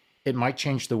motion. It might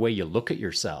change the way you look at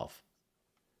yourself,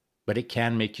 but it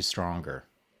can make you stronger.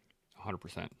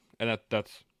 100%. And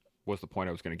that's was the point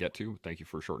I was going to get to. Thank you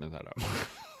for shortening that up.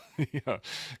 Yeah.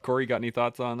 Corey, got any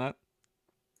thoughts on that?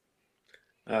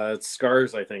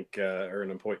 Scars, I think, are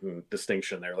an important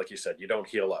distinction there. Like you said, you don't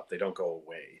heal up; they don't go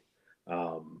away,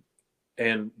 um,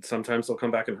 and sometimes they'll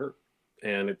come back and hurt.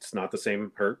 And it's not the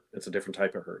same hurt; it's a different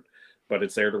type of hurt. But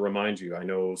it's there to remind you. I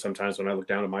know sometimes when I look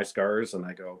down at my scars and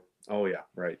I go, "Oh yeah,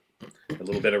 right." A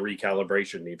little bit of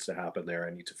recalibration needs to happen there.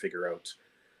 I need to figure out.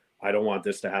 I don't want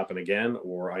this to happen again,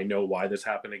 or I know why this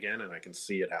happened again, and I can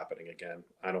see it happening again.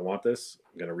 I don't want this.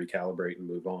 I'm going to recalibrate and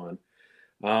move on.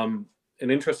 Um,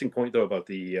 an interesting point though about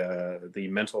the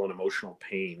mental and emotional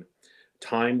pain.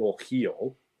 Time will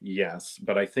heal, yes,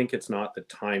 but I think it's not the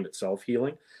time itself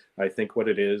healing. I think what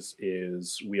it is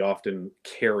we often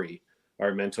carry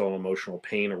our mental and emotional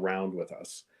pain around with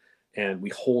us, and we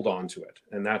hold on to it,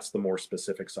 and that's the more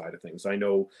specific side of things. I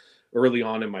know early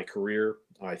on in my career,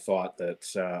 I thought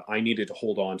that I needed to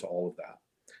hold on to all of that.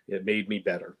 It made me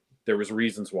better. There was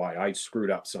reasons why I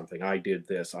screwed up something. I did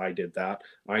this. I did that.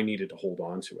 I needed to hold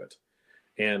on to it.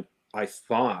 And I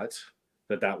thought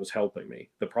that that was helping me.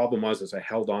 The problem was is I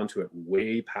held on to it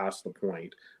way past the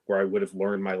point where I would have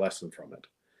learned my lesson from it.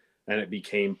 And it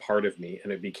became part of me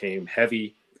and it became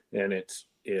heavy and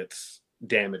it's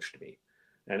damaged me.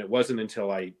 And it wasn't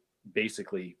until I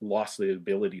basically lost the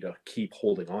ability to keep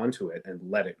holding on to it and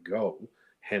let it go,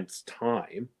 hence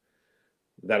time,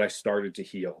 that I started to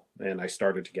heal and I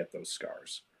started to get those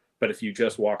scars. But if you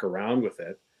just walk around with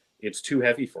it, it's too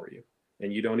heavy for you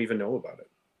and you don't even know about it.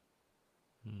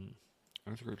 Hmm.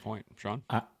 That's a great point. Shaun?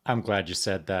 I'm glad you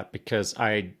said that because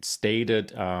I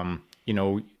stated,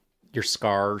 your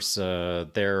scars,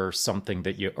 they're something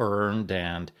that you earned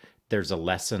and there's a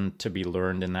lesson to be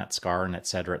learned in that scar and et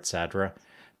cetera, et cetera.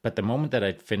 But the moment that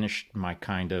I'd finished my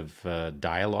kind of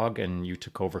dialogue and you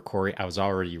took over, Corey, I was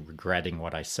already regretting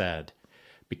what I said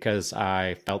because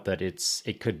I felt that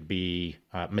it could be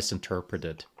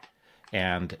misinterpreted.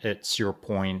 And it's your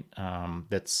point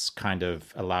that's kind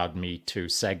of allowed me to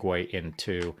segue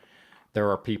into there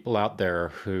are people out there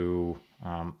who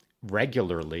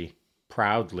regularly,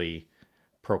 proudly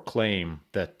proclaim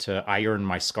that I earned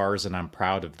my scars and I'm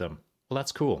proud of them. Well,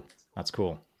 that's cool. That's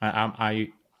cool.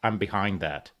 I'm behind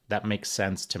that. That makes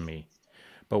sense to me.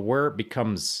 But where it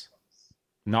becomes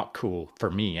not cool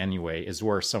for me anyway is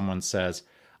where someone says,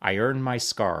 I earned my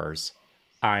scars,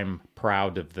 I'm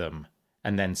proud of them,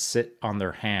 and then sit on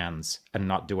their hands and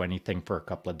not do anything for a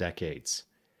couple of decades.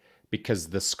 Because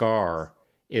the scar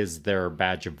is their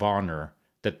badge of honor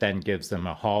that then gives them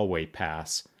a hallway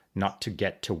pass not to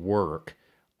get to work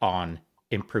on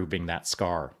improving that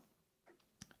scar.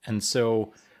 And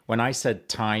so when I said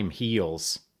time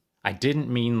heals, I didn't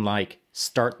mean like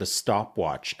start the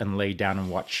stopwatch and lay down and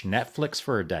watch Netflix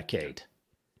for a decade.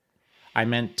 I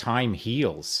meant time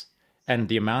heals. And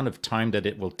the amount of time that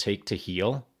it will take to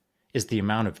heal is the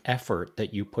amount of effort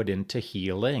that you put into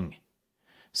healing.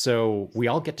 So we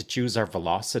all get to choose our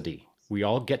velocity. We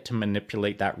all get to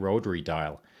manipulate that rotary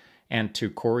dial. And to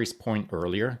Corey's point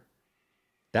earlier,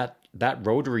 that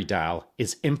rotary dial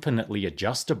is infinitely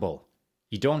adjustable.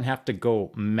 You don't have to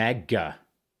go mega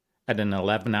at an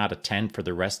 11 out of 10 for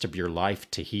the rest of your life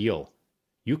to heal.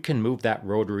 You can move that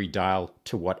rotary dial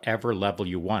to whatever level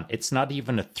you want. It's not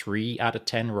even a 3 out of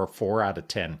 10 or a 4 out of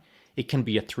 10. It can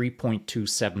be a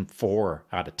 3.274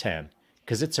 out of 10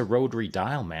 because it's a rotary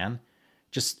dial, man.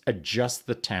 Just adjust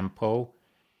the tempo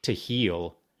to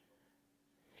heal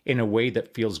in a way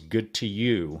that feels good to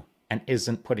you and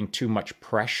isn't putting too much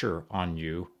pressure on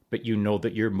you, but you know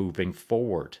that you're moving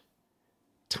forward.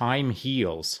 Time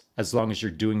heals as long as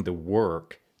you're doing the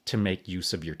work to make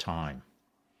use of your time.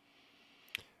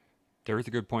 There is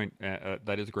a good point.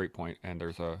 That is a great point. And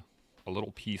there's a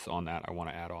little piece on that I want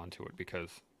to add on to it because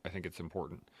I think it's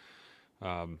important.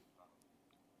 Um,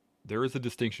 there is a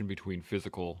distinction between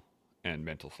physical and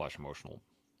mental/emotional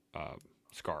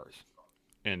scars.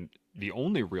 And the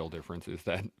only real difference is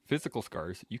that physical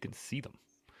scars, you can see them.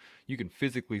 You can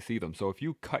physically see them. So if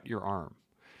you cut your arm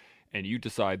and you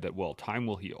decide that, well, time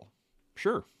will heal,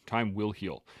 sure, time will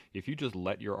heal. If you just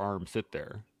let your arm sit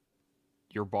there,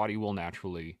 your body will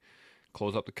naturally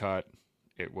close up the cut.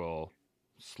 It will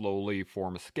slowly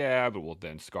form a scab. It will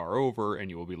then scar over, and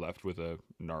you will be left with a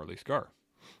gnarly scar.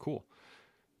 Cool.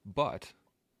 But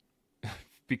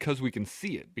because we can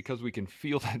see it, because we can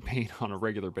feel that pain on a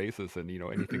regular basis, and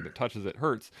anything that touches it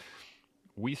hurts,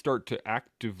 we start to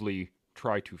actively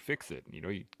try to fix it.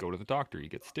 You go to the doctor, you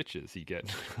get stitches, you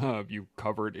get you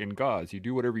cover it in gauze, you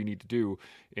do whatever you need to do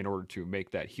in order to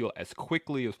make that heal as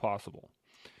quickly as possible.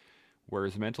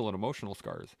 Whereas mental and emotional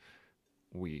scars,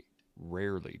 we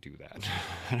rarely do that.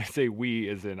 And I say we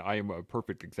as in I am a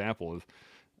perfect example. Is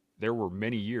there were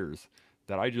many years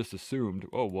that I just assumed,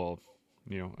 oh well,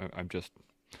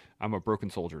 I'm a broken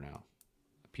soldier now.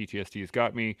 PTSD has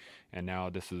got me, and now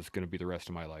this is going to be the rest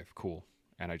of my life. Cool.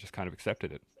 And I just kind of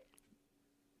accepted it.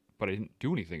 But I didn't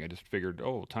do anything. I just figured,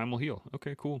 oh, time will heal.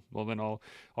 Okay, cool. Well, then I'll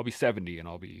be 70 and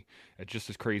I'll be just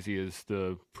as crazy as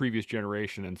the previous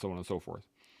generation and so on and so forth.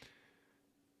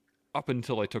 Up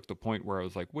until I took the point where I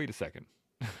was like, wait a second.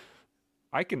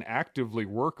 I can actively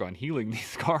work on healing these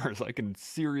scars. I can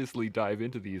seriously dive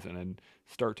into these and then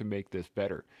start to make this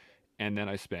better. And then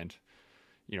I spent,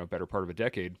 better part of a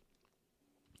decade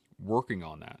working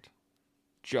on that,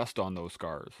 just on those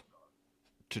scars,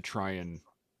 to try and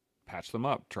patch them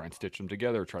up, try and stitch them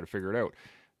together, try to figure it out.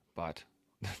 But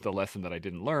the lesson that I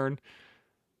didn't learn,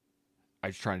 I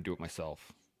was trying to do it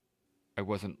myself. I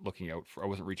wasn't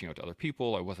reaching out to other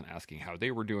people. I wasn't asking how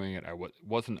they were doing it.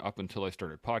 Wasn't up until I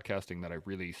started podcasting that I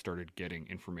really started getting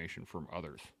information from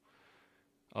others,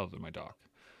 other than my doc.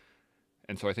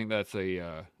 And so I think that's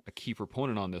a key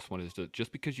proponent on this one, is that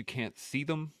just because you can't see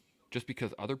them, just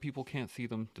because other people can't see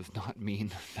them, does not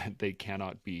mean that they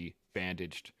cannot be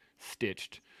bandaged,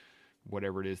 stitched,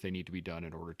 whatever it is they need to be done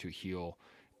in order to heal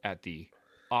at the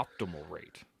optimal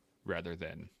rate, rather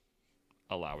than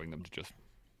allowing them to just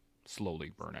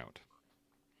slowly burn out.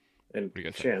 And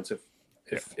Chance,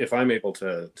 if I'm able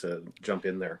to jump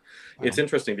in there, it's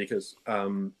interesting because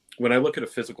when I look at a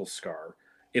physical scar,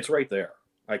 it's right there.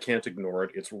 I can't ignore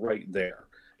it. It's right there.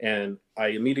 And I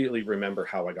immediately remember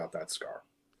how I got that scar.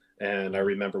 And I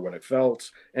remember what it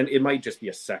felt. And it might just be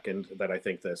a second that I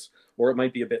think this, or it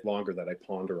might be a bit longer that I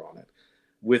ponder on it.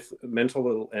 With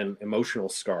mental and emotional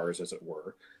scars, as it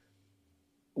were,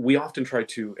 we often try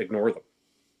to ignore them,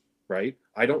 right?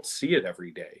 I don't see it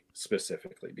every day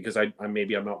specifically because I'm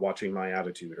not watching my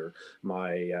attitude or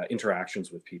my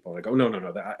interactions with people. And I go,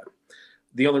 no.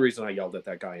 The only reason I yelled at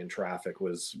that guy in traffic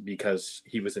was because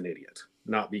he was an idiot,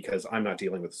 not because I'm not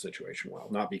dealing with the situation well,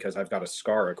 not because I've got a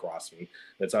scar across me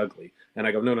that's ugly. And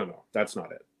I go, no, that's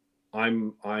not it.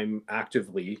 I'm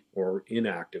actively or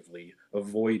inactively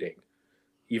avoiding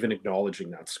even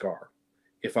acknowledging that scar.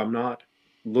 If I'm not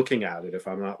looking at it, if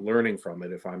I'm not learning from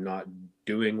it, if I'm not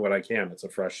doing what I can, it's a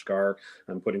fresh scar,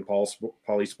 I'm putting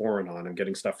polysporin on, I'm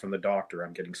getting stuff from the doctor,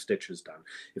 I'm getting stitches done.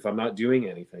 If I'm not doing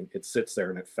anything, it sits there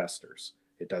and it festers.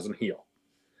 It doesn't heal.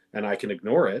 And I can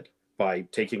ignore it by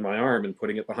taking my arm and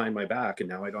putting it behind my back, and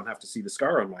now I don't have to see the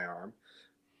scar on my arm.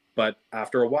 But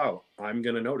after a while, I'm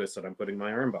going to notice that I'm putting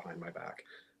my arm behind my back.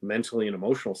 Mentally and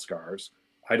emotional scars,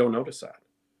 I don't notice that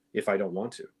if I don't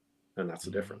want to. And that's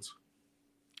the difference.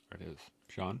 It is.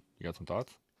 Shaun, you got some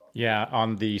thoughts? Yeah,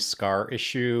 on the scar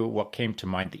issue, what came to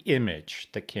mind, the image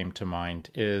that came to mind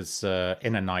is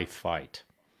in a knife fight.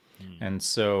 And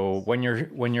so when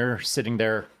you're sitting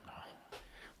there,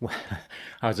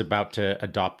 I was about to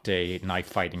adopt a knife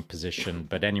fighting position,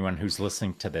 but anyone who's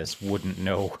listening to this wouldn't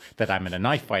know that I'm in a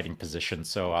knife fighting position,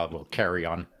 so I will carry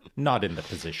on not in the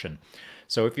position.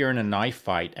 So if you're in a knife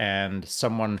fight and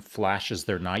someone flashes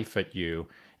their knife at you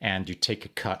and you take a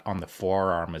cut on the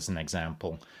forearm as an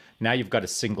example, now you've got a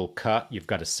single cut, you've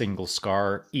got a single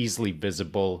scar, easily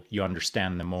visible. You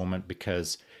understand the moment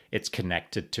because it's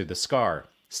connected to the scar.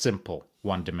 Simple,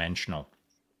 one-dimensional.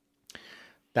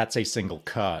 That's a single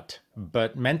cut.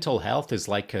 But mental health is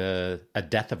like a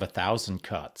death of 1,000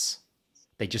 cuts.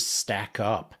 They just stack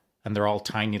up, and they're all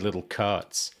tiny little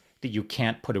cuts that you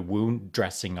can't put a wound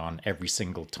dressing on every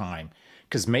single time.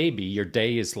 Because maybe your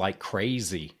day is like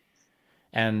crazy.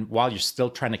 And while you're still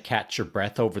trying to catch your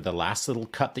breath over the last little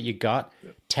cut that you got,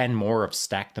 10 more have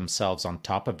stacked themselves on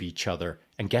top of each other.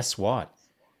 And guess what?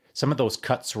 Some of those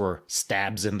cuts were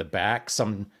stabs in the back.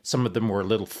 Some of them were a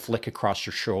little flick across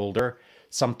your shoulder.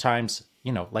 Sometimes,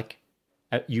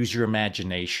 use your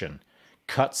imagination.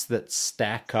 Cuts that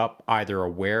stack up, either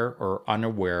aware or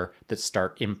unaware, that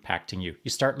start impacting you. You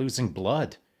start losing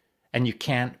blood. And you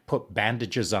can't put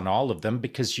bandages on all of them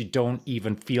because you don't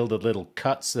even feel the little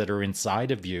cuts that are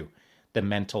inside of you, the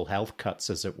mental health cuts,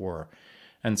 as it were.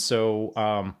 And so,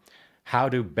 how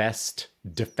to best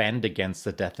defend against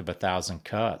the death of 1,000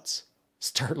 cuts?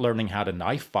 Start learning how to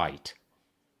knife fight,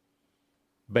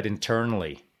 but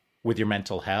internally with your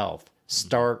mental health.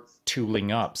 Start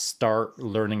tooling up, start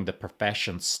learning the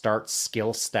profession, start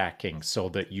skill stacking so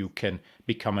that you can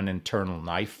become an internal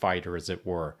knife fighter, as it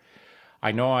were.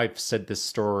 I know I've said this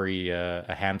story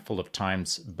a handful of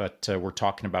times, but we're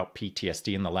talking about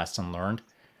PTSD and the lesson learned.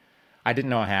 I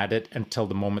didn't know I had it until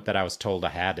the moment that I was told I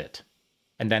had it.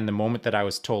 And then the moment that I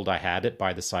was told I had it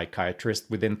by the psychiatrist,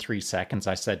 within 3 seconds,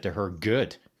 I said to her,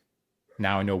 good,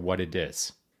 now I know what it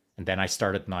is. And then I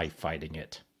started knife fighting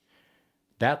it.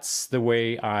 That's the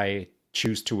way I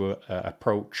choose to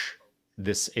approach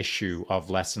this issue of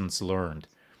lessons learned.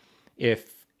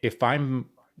 If I'm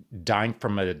dying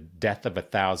from a death of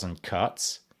 1,000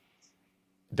 cuts,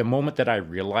 the moment that I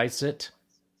realize it,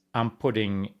 I'm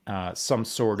putting some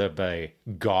sort of a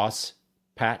gauze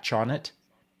patch on it,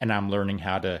 and I'm learning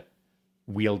how to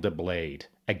wield a blade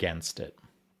against it.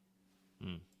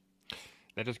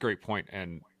 That is a great point,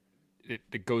 and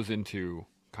it goes into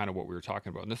kind of what we were talking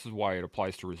about, and this is why it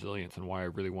applies to resilience, and why I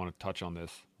really want to touch on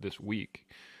this week,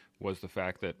 was the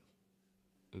fact that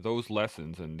those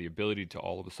lessons and the ability to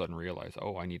all of a sudden realize,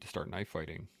 oh, I need to start knife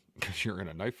fighting because you're in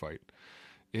a knife fight,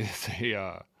 is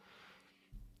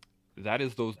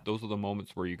those are the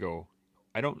moments where you go,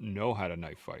 I don't know how to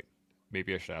knife fight.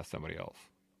 Maybe I should ask somebody else.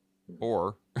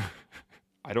 Or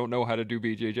I don't know how to do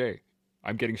BJJ.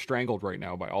 I'm getting strangled right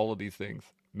now by all of these things.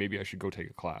 Maybe I should go take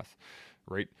a class,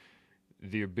 right?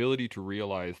 The ability to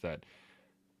realize that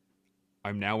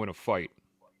I'm now in a fight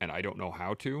and I don't know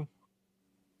how to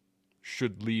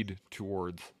should lead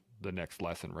towards the next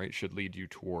lesson, right? Should lead you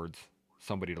towards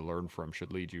somebody to learn from,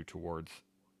 should lead you towards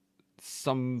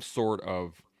some sort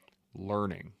of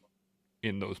learning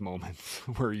in those moments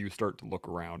where you start to look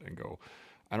around and go,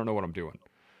 I don't know what I'm doing.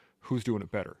 Who's doing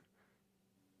it better?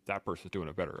 That person's doing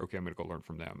it better. Okay, I'm going to go learn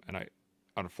from them. And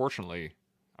unfortunately,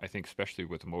 I think especially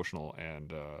with emotional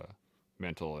and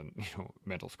mental and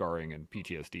mental scarring and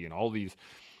PTSD and all these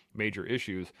major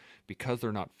issues, because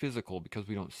they're not physical, because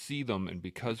we don't see them, and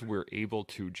because we're able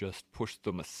to just push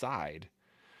them aside,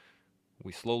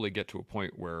 we slowly get to a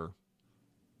point where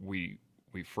we've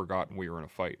forgotten we were in a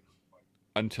fight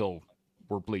until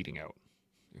we're bleeding out,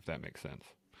 if that makes sense.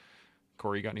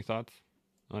 Corey, you got any thoughts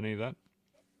on any of that?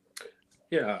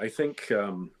 Yeah, I think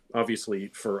obviously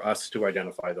for us to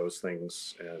identify those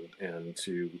things and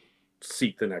to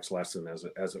seek the next lesson,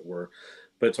 as it were,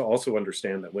 but to also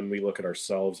understand that when we look at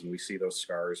ourselves and we see those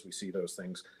scars, we see those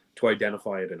things, to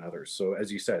identify it in others. So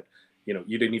as you said,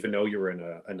 you didn't even know you were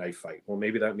in a knife fight. Well,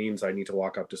 maybe that means I need to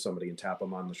walk up to somebody and tap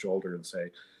them on the shoulder and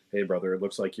say, hey, brother, it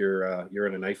looks like you're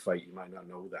in a knife fight. You might not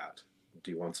know that.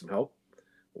 Do you want some help?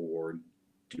 Or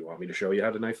do you want me to show you how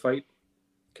to knife fight?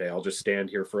 Okay, I'll just stand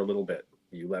here for a little bit.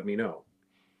 You let me know.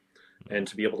 And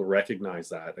to be able to recognize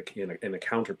that in a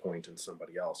counterpoint in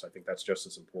somebody else, I think that's just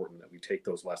as important, that we take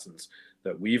those lessons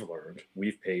that we've learned,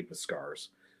 we've paid with scars,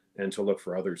 and to look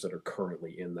for others that are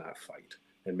currently in that fight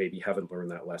and maybe haven't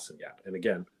learned that lesson yet. And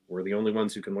again, we're the only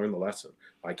ones who can learn the lesson.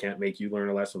 I can't make you learn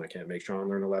a lesson. I can't make Shaun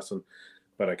learn a lesson,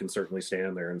 but I can certainly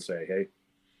stand there and say, hey,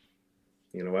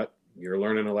 you know what? You're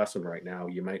learning a lesson right now.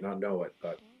 You might not know it,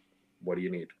 but what do you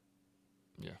need?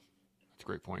 Yeah, that's a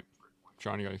great point.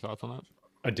 Shaun, you got any thoughts on that?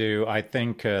 I do. I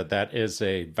think that is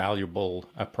a valuable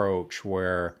approach,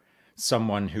 where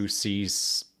someone who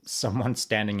sees someone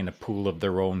standing in a pool of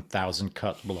their own 1,000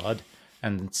 cut blood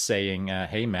and saying,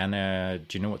 hey, man,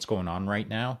 do you know what's going on right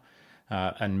now?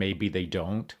 And maybe they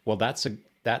don't. Well, that's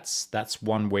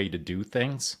one way to do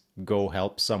things. Go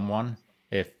help someone.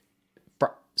 If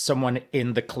someone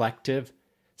in the collective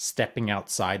stepping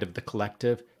outside of the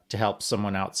collective to help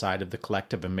someone outside of the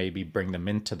collective and maybe bring them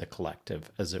into the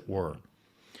collective, as it were.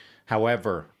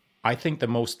 However, I think the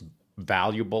most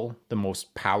valuable, the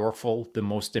most powerful, the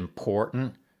most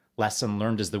important lesson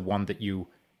learned is the one that you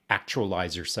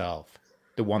actualize yourself,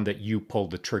 the one that you pull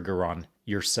the trigger on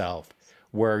yourself,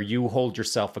 where you hold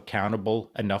yourself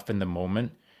accountable enough in the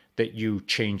moment that you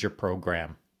change your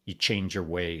program, you change your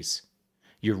ways,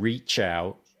 you reach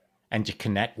out and you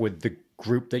connect with the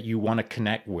group that you want to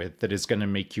connect with that is going to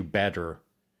make you better,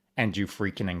 and you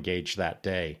freaking engage that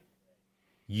day.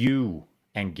 You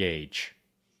engage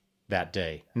that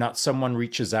day, not someone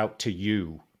reaches out to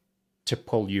you to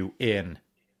pull you in,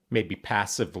 maybe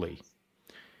passively.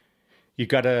 You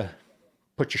got to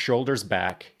put your shoulders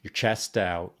back, your chest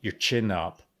out, your chin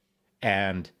up,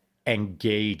 and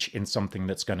engage in something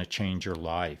that's going to change your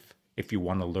life. if you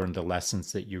want to learn the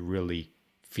lessons that you really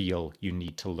feel you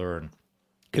need to learn.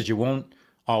 Because you won't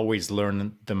always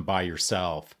learn them by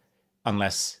yourself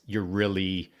unless you're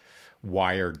really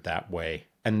wired that way.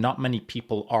 And not many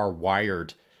people are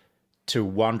wired to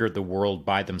wander the world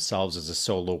by themselves as a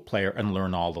solo player and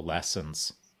learn all the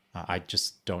lessons. I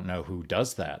just don't know who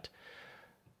does that.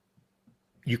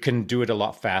 You can do it a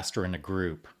lot faster in a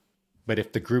group, but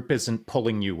if the group isn't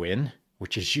pulling you in,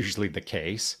 which is usually the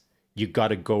case, you got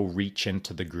to go reach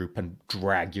into the group and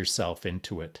drag yourself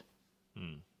into it.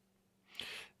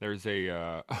 There's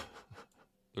a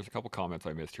there's a couple comments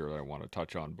I missed here that I want to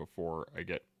touch on before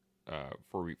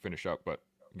we finish up. But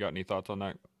you got any thoughts on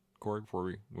that, Corey? Before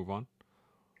we move on?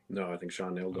 No, I think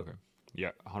Shaun nailed it. Okay.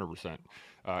 Yeah, 100%.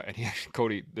 And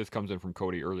Cody, this comes in from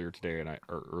Cody earlier today,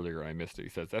 earlier I missed it. He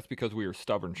says, that's because we are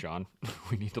stubborn, Shaun.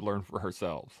 We need to learn for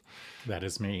ourselves. That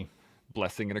is me.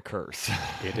 Blessing and a curse.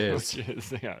 It is.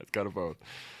 Yeah, it's got a both.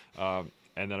 And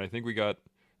then I think we got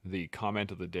the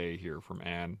comment of the day here from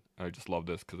Anne. I just love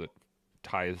this because it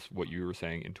ties what you were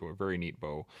saying into a very neat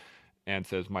bow. Anne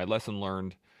says, my lesson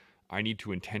learned, I need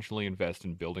to intentionally invest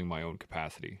in building my own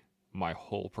capacity, my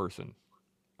whole person.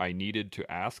 I needed to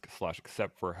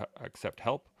accept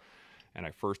help, and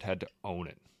I first had to own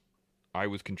it. I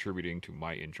was contributing to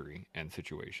my injury and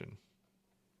situation.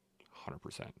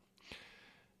 100%.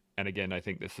 And again, I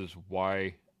think this is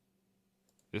why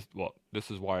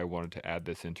I wanted to add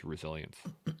this into resilience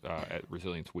at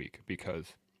Resilience Week,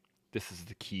 because this is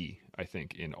the key, I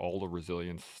think, in all the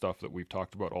resilience stuff that we've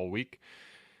talked about all week,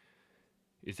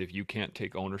 is if you can't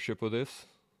take ownership of this,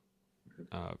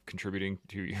 contributing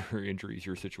to your injuries,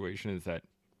 your situation, is that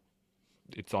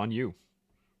it's on you.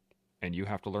 And you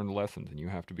have to learn the lessons, and you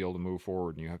have to be able to move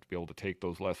forward, and you have to be able to take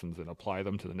those lessons and apply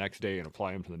them to the next day, and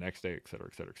apply them to the next day, et cetera,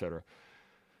 et cetera, et cetera.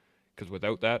 Because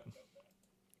without that,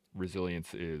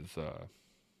 resilience is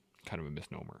kind of a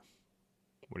misnomer.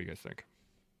 What do you guys think?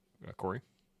 Corey?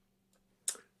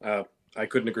 I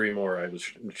couldn't agree more. I was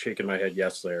shaking my head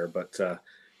yes there, but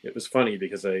it was funny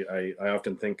because I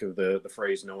often think of the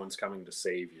phrase "no one's coming to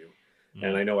save you,"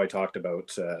 and I know I talked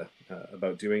about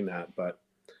doing that, but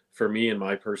for me in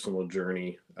my personal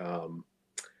journey, I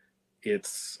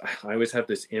always have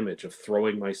this image of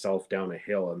throwing myself down a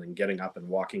hill and then getting up and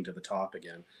walking to the top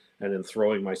again, and then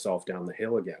throwing myself down the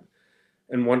hill again,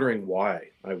 and wondering why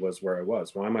I was where I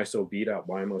was. Why am I so beat up?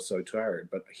 Why am I so tired?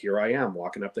 But here I am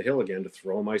walking up the hill again to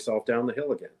throw myself down the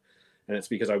hill again. And it's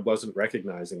because I wasn't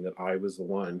recognizing that I was the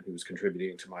one who was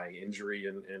contributing to my injury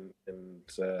and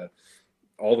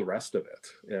all the rest of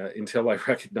it, until I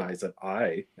recognized that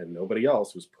I and nobody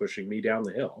else was pushing me down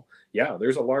the hill. Yeah,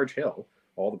 there's a large hill,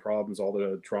 all the problems, all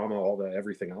the trauma, all the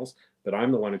everything else, but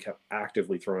I'm the one who kept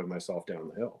actively throwing myself down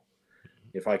the hill.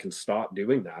 If I can stop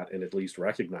doing that and at least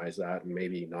recognize that and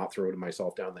maybe not throw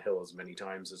myself down the hill as many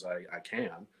times as I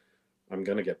can, I'm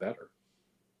going to get better.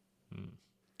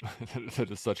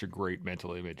 That is such a great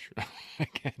mental image. I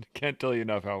can't tell you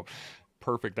enough how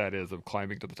perfect that is, of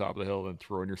climbing to the top of the hill and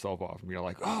throwing yourself off, and you're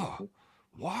like, oh,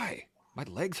 why? My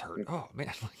legs hurt. Oh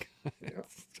man,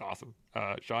 it's awesome.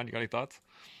 Shaun, you got any thoughts?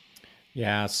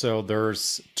 Yeah, so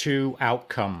there's two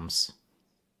outcomes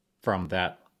from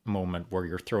that moment where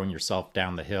you're throwing yourself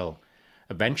down the hill.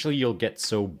 Eventually you'll get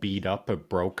so beat up or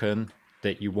broken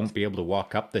that you won't be able to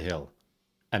walk up the hill.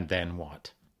 And then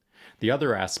what? The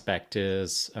other aspect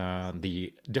is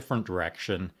the different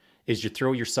direction is you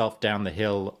throw yourself down the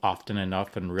hill often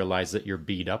enough and realize that you're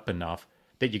beat up enough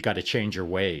that you got to change your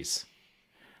ways.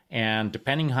 And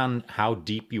depending on how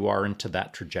deep you are into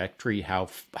that trajectory, how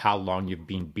long you've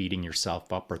been beating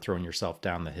yourself up or throwing yourself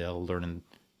down the hill,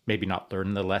 maybe not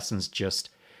learning the lessons, just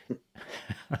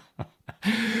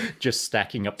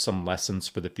stacking up some lessons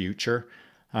for the future.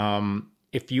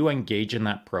 If you engage in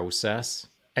that process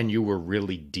and you were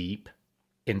really deep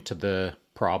into the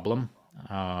problem,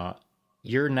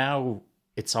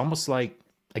 it's almost like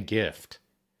a gift.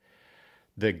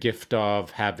 The gift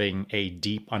of having a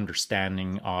deep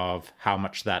understanding of how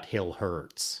much that hill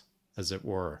hurts, as it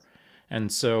were.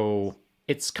 And so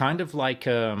it's kind of like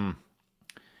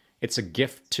it's a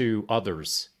gift to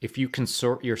others. If you can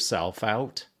sort yourself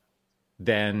out,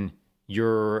 then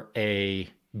you're a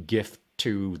gift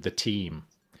to the team,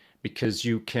 because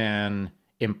you can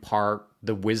impart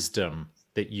the wisdom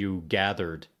that you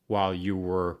gathered while you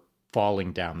were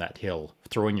falling down that hill,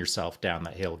 throwing yourself down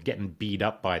that hill, getting beat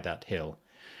up by that hill.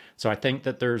 So I think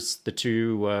that there's the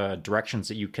two directions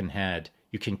that you can head.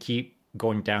 You can keep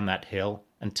going down that hill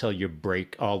until you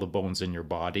break all the bones in your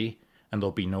body, and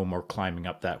there'll be no more climbing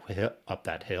up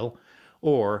that hill.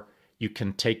 Or you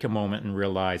can take a moment and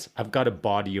realize, I've got a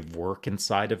body of work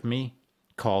inside of me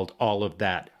called all of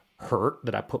that hurt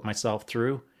that I put myself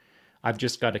through. I've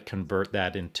just got to convert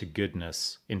that into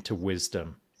goodness, into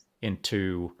wisdom,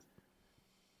 into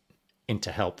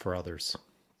help for others.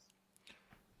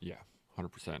 Yeah,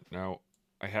 100%. Now,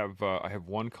 I have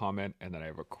one comment, and then I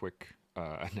have a quick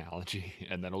analogy,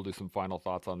 and then I'll do some final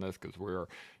thoughts on this because we're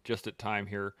just at time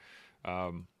here.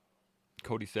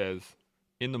 Cody says,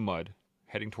 in the mud,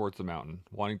 heading towards the mountain,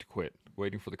 wanting to quit,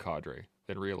 waiting for the cadre,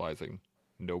 then realizing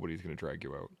nobody's going to drag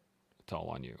you out. It's all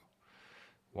on you.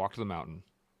 Walk to the mountain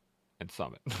and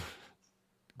summit.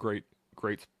 Great,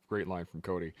 great line from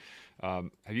Cody.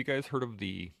 Have you guys heard of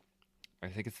I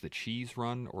think it's the cheese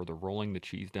run or the rolling the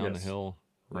cheese down the hill,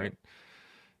 right?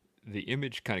 Yeah. The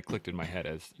image kind of clicked in my head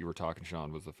as you were talking,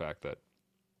 Shaun, was the fact that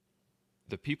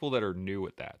the people that are new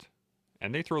at that,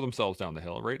 and they throw themselves down the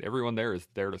hill, right? Everyone there is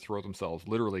there to throw themselves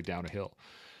literally down a hill.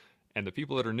 And the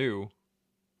people that are new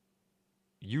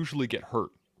usually get hurt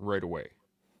right away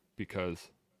because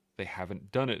they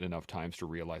haven't done it enough times to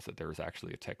realize that there is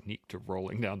actually a technique to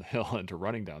rolling down the hill and to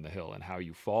running down the hill and how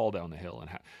you fall down the hill.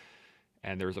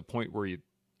 And there's a point where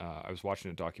I was watching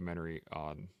a documentary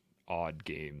on odd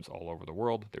games all over the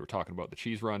world. They were talking about the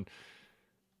cheese run.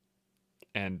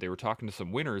 And they were talking to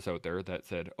some winners out there that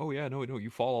said, oh yeah, no, you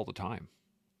fall all the time.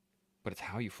 But it's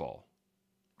how you fall.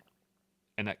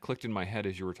 And that clicked in my head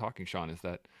as you were talking, Shaun, is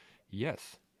that,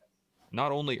 yes,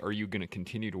 not only are you going to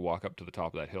continue to walk up to the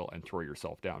top of that hill and throw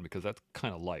yourself down, because that's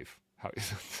kind of life.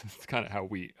 It's kind of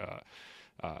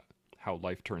how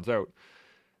life turns out.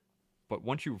 But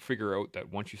once you figure out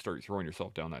that once you start throwing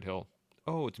yourself down that hill,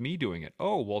 oh, it's me doing it.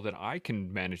 Oh, well, then I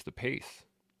can manage the pace.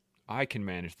 I can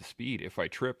manage the speed. If I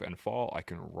trip and fall, I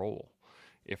can roll.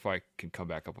 If I can come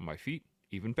back up on my feet,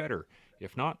 even better.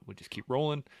 If not, we'll just keep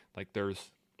rolling. Like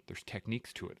there's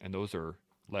techniques to it, and those are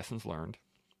lessons learned,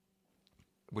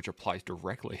 which applies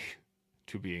directly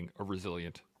to being a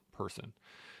resilient person.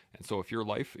 And so if your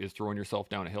life is throwing yourself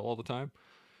down a hill all the time,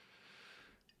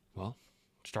 well,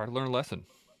 start to learn a lesson,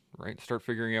 right? Start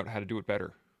figuring out how to do it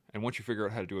better. And once you figure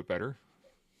out how to do it better,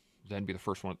 then be the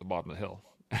first one at the bottom of the hill.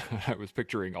 I was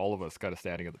picturing all of us kind of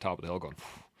standing at the top of the hill going,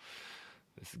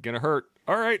 this is going to hurt.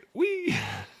 All right, whee!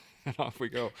 And off we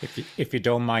go. If you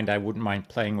don't mind, I wouldn't mind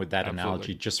playing with that Absolutely.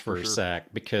 analogy just for a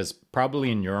sec, because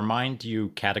probably in your mind, you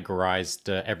categorized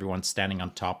everyone standing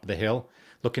on top of the hill,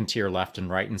 looking to your left and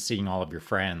right and seeing all of your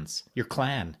friends, your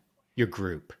clan, your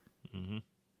group. Mm-hmm.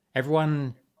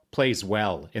 Everyone plays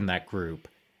well in that group.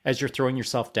 As you're throwing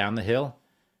yourself down the hill,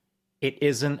 it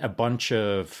isn't a bunch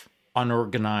of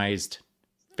unorganized,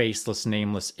 faceless,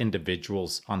 nameless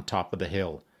individuals on top of the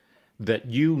hill that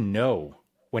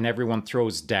when everyone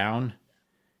throws down,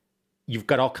 you've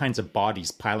got all kinds of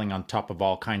bodies piling on top of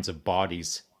all kinds of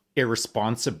bodies,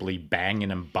 irresponsibly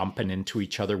banging and bumping into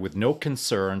each other with no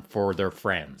concern for their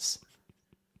friends.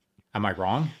 Am I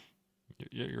wrong?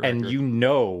 You're and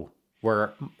accurate.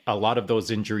 Where a lot of those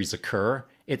injuries occur,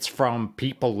 it's from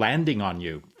people landing on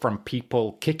you, from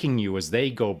people kicking you as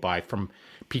they go by, from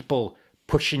people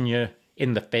pushing you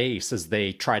in the face as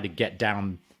they try to get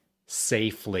down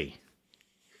safely.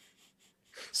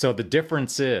 So the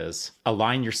difference is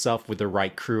align yourself with the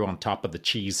right crew on top of the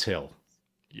cheese hill.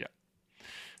 Yeah.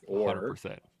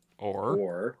 100%.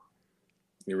 Or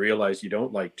you realize you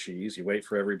don't like cheese. You wait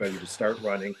for everybody to start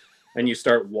running and you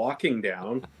start walking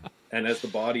down. And as the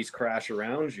bodies crash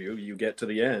around you, you get to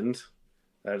the end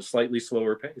at a slightly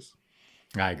slower pace.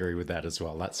 I agree with that as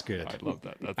well. That's good. I love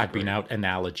that. I've been out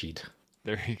analogied.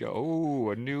 There you go. Oh,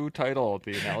 a new title.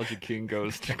 The Analogy King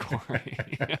goes to Corey.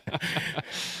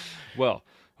 Well,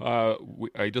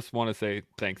 I just want to say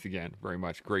thanks again very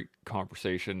much. Great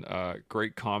conversation.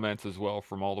 Great comments as well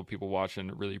from all the people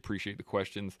watching. Really appreciate the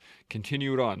questions.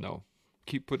 Continue it on, though.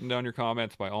 Keep putting down your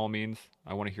comments by all means.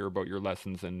 I want to hear about your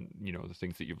lessons and, the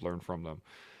things that you've learned from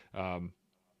them.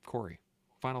 Corey,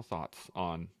 final thoughts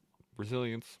on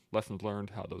resilience, lessons learned,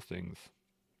 how those things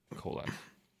coalesce.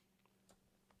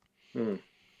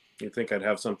 You'd think I'd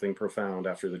have something profound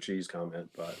after the cheese comment,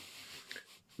 but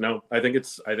no, I think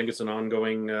it's an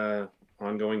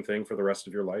ongoing thing for the rest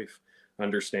of your life.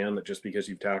 Understand that just because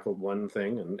you've tackled one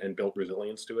thing and built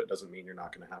resilience to it doesn't mean you're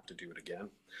not going to have to do it again.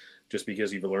 Just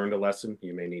because you've learned a lesson,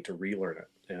 you may need to relearn it,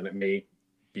 and it may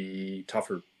be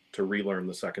tougher to relearn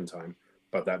the second time,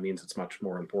 but that means it's much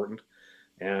more important.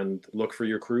 And look for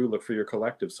your crew, look for your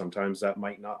collective. Sometimes that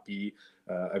might not be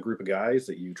a group of guys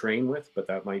that you train with, but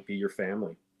that might be your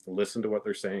family. Listen to what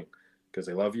they're saying because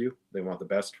they love you. They want the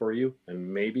best for you.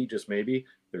 And maybe, just maybe,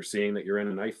 they're seeing that you're in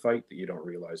a knife fight that you don't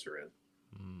realize you're in.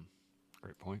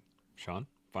 Great point. Shaun,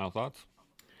 final thoughts?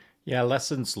 Yeah,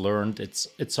 lessons learned.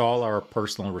 It's all our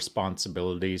personal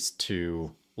responsibilities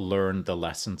to learn the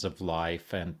lessons of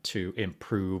life and to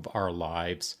improve our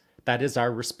lives. That is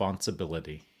our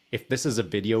responsibility. If this is a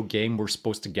video game, we're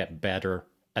supposed to get better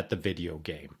at the video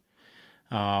game.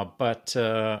 But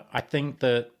I think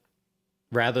that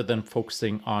rather than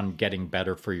focusing on getting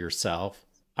better for yourself,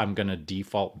 I'm going to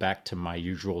default back to my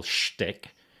usual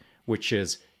shtick, which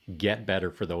is get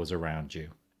better for those around you,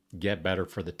 get better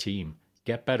for the team,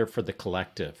 get better for the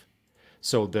collective,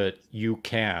 so that you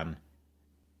can,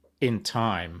 in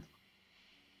time,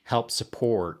 help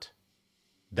support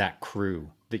that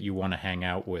crew that you want to hang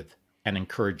out with and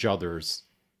encourage others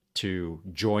to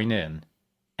join in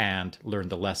and learn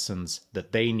the lessons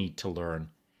that they need to learn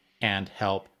and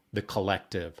help the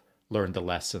collective learn the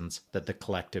lessons that the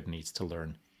collective needs to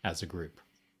learn as a group.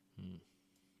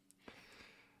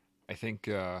 I think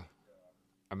I'm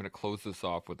going to close this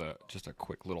off with just a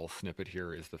quick little snippet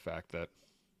here is the fact that,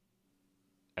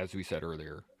 as we said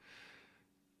earlier,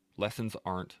 lessons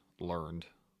aren't learned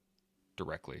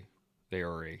directly. They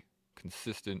are a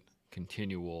consistent,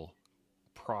 continual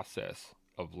process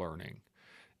of learning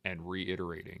and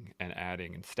reiterating and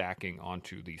adding and stacking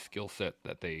onto the skill set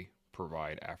that they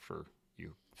provide after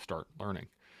you start learning.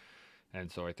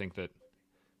 And so I think that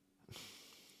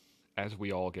as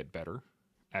we all get better,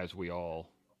 as we all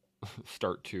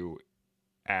start to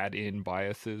add in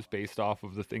biases based off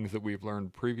of the things that we've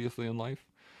learned previously in life,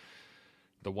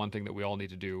 the one thing that we all need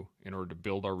to do in order to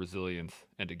build our resilience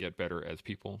and to get better as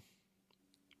people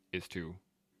is to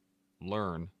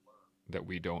learn that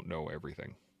we don't know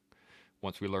everything.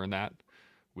 Once we learn that,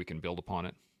 we can build upon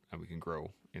it and we can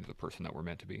grow into the person that we're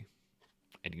meant to be.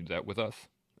 And you can do that with us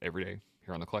every day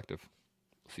here on The Collective.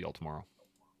 See y'all tomorrow.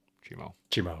 Chimo.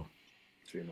 Chimo.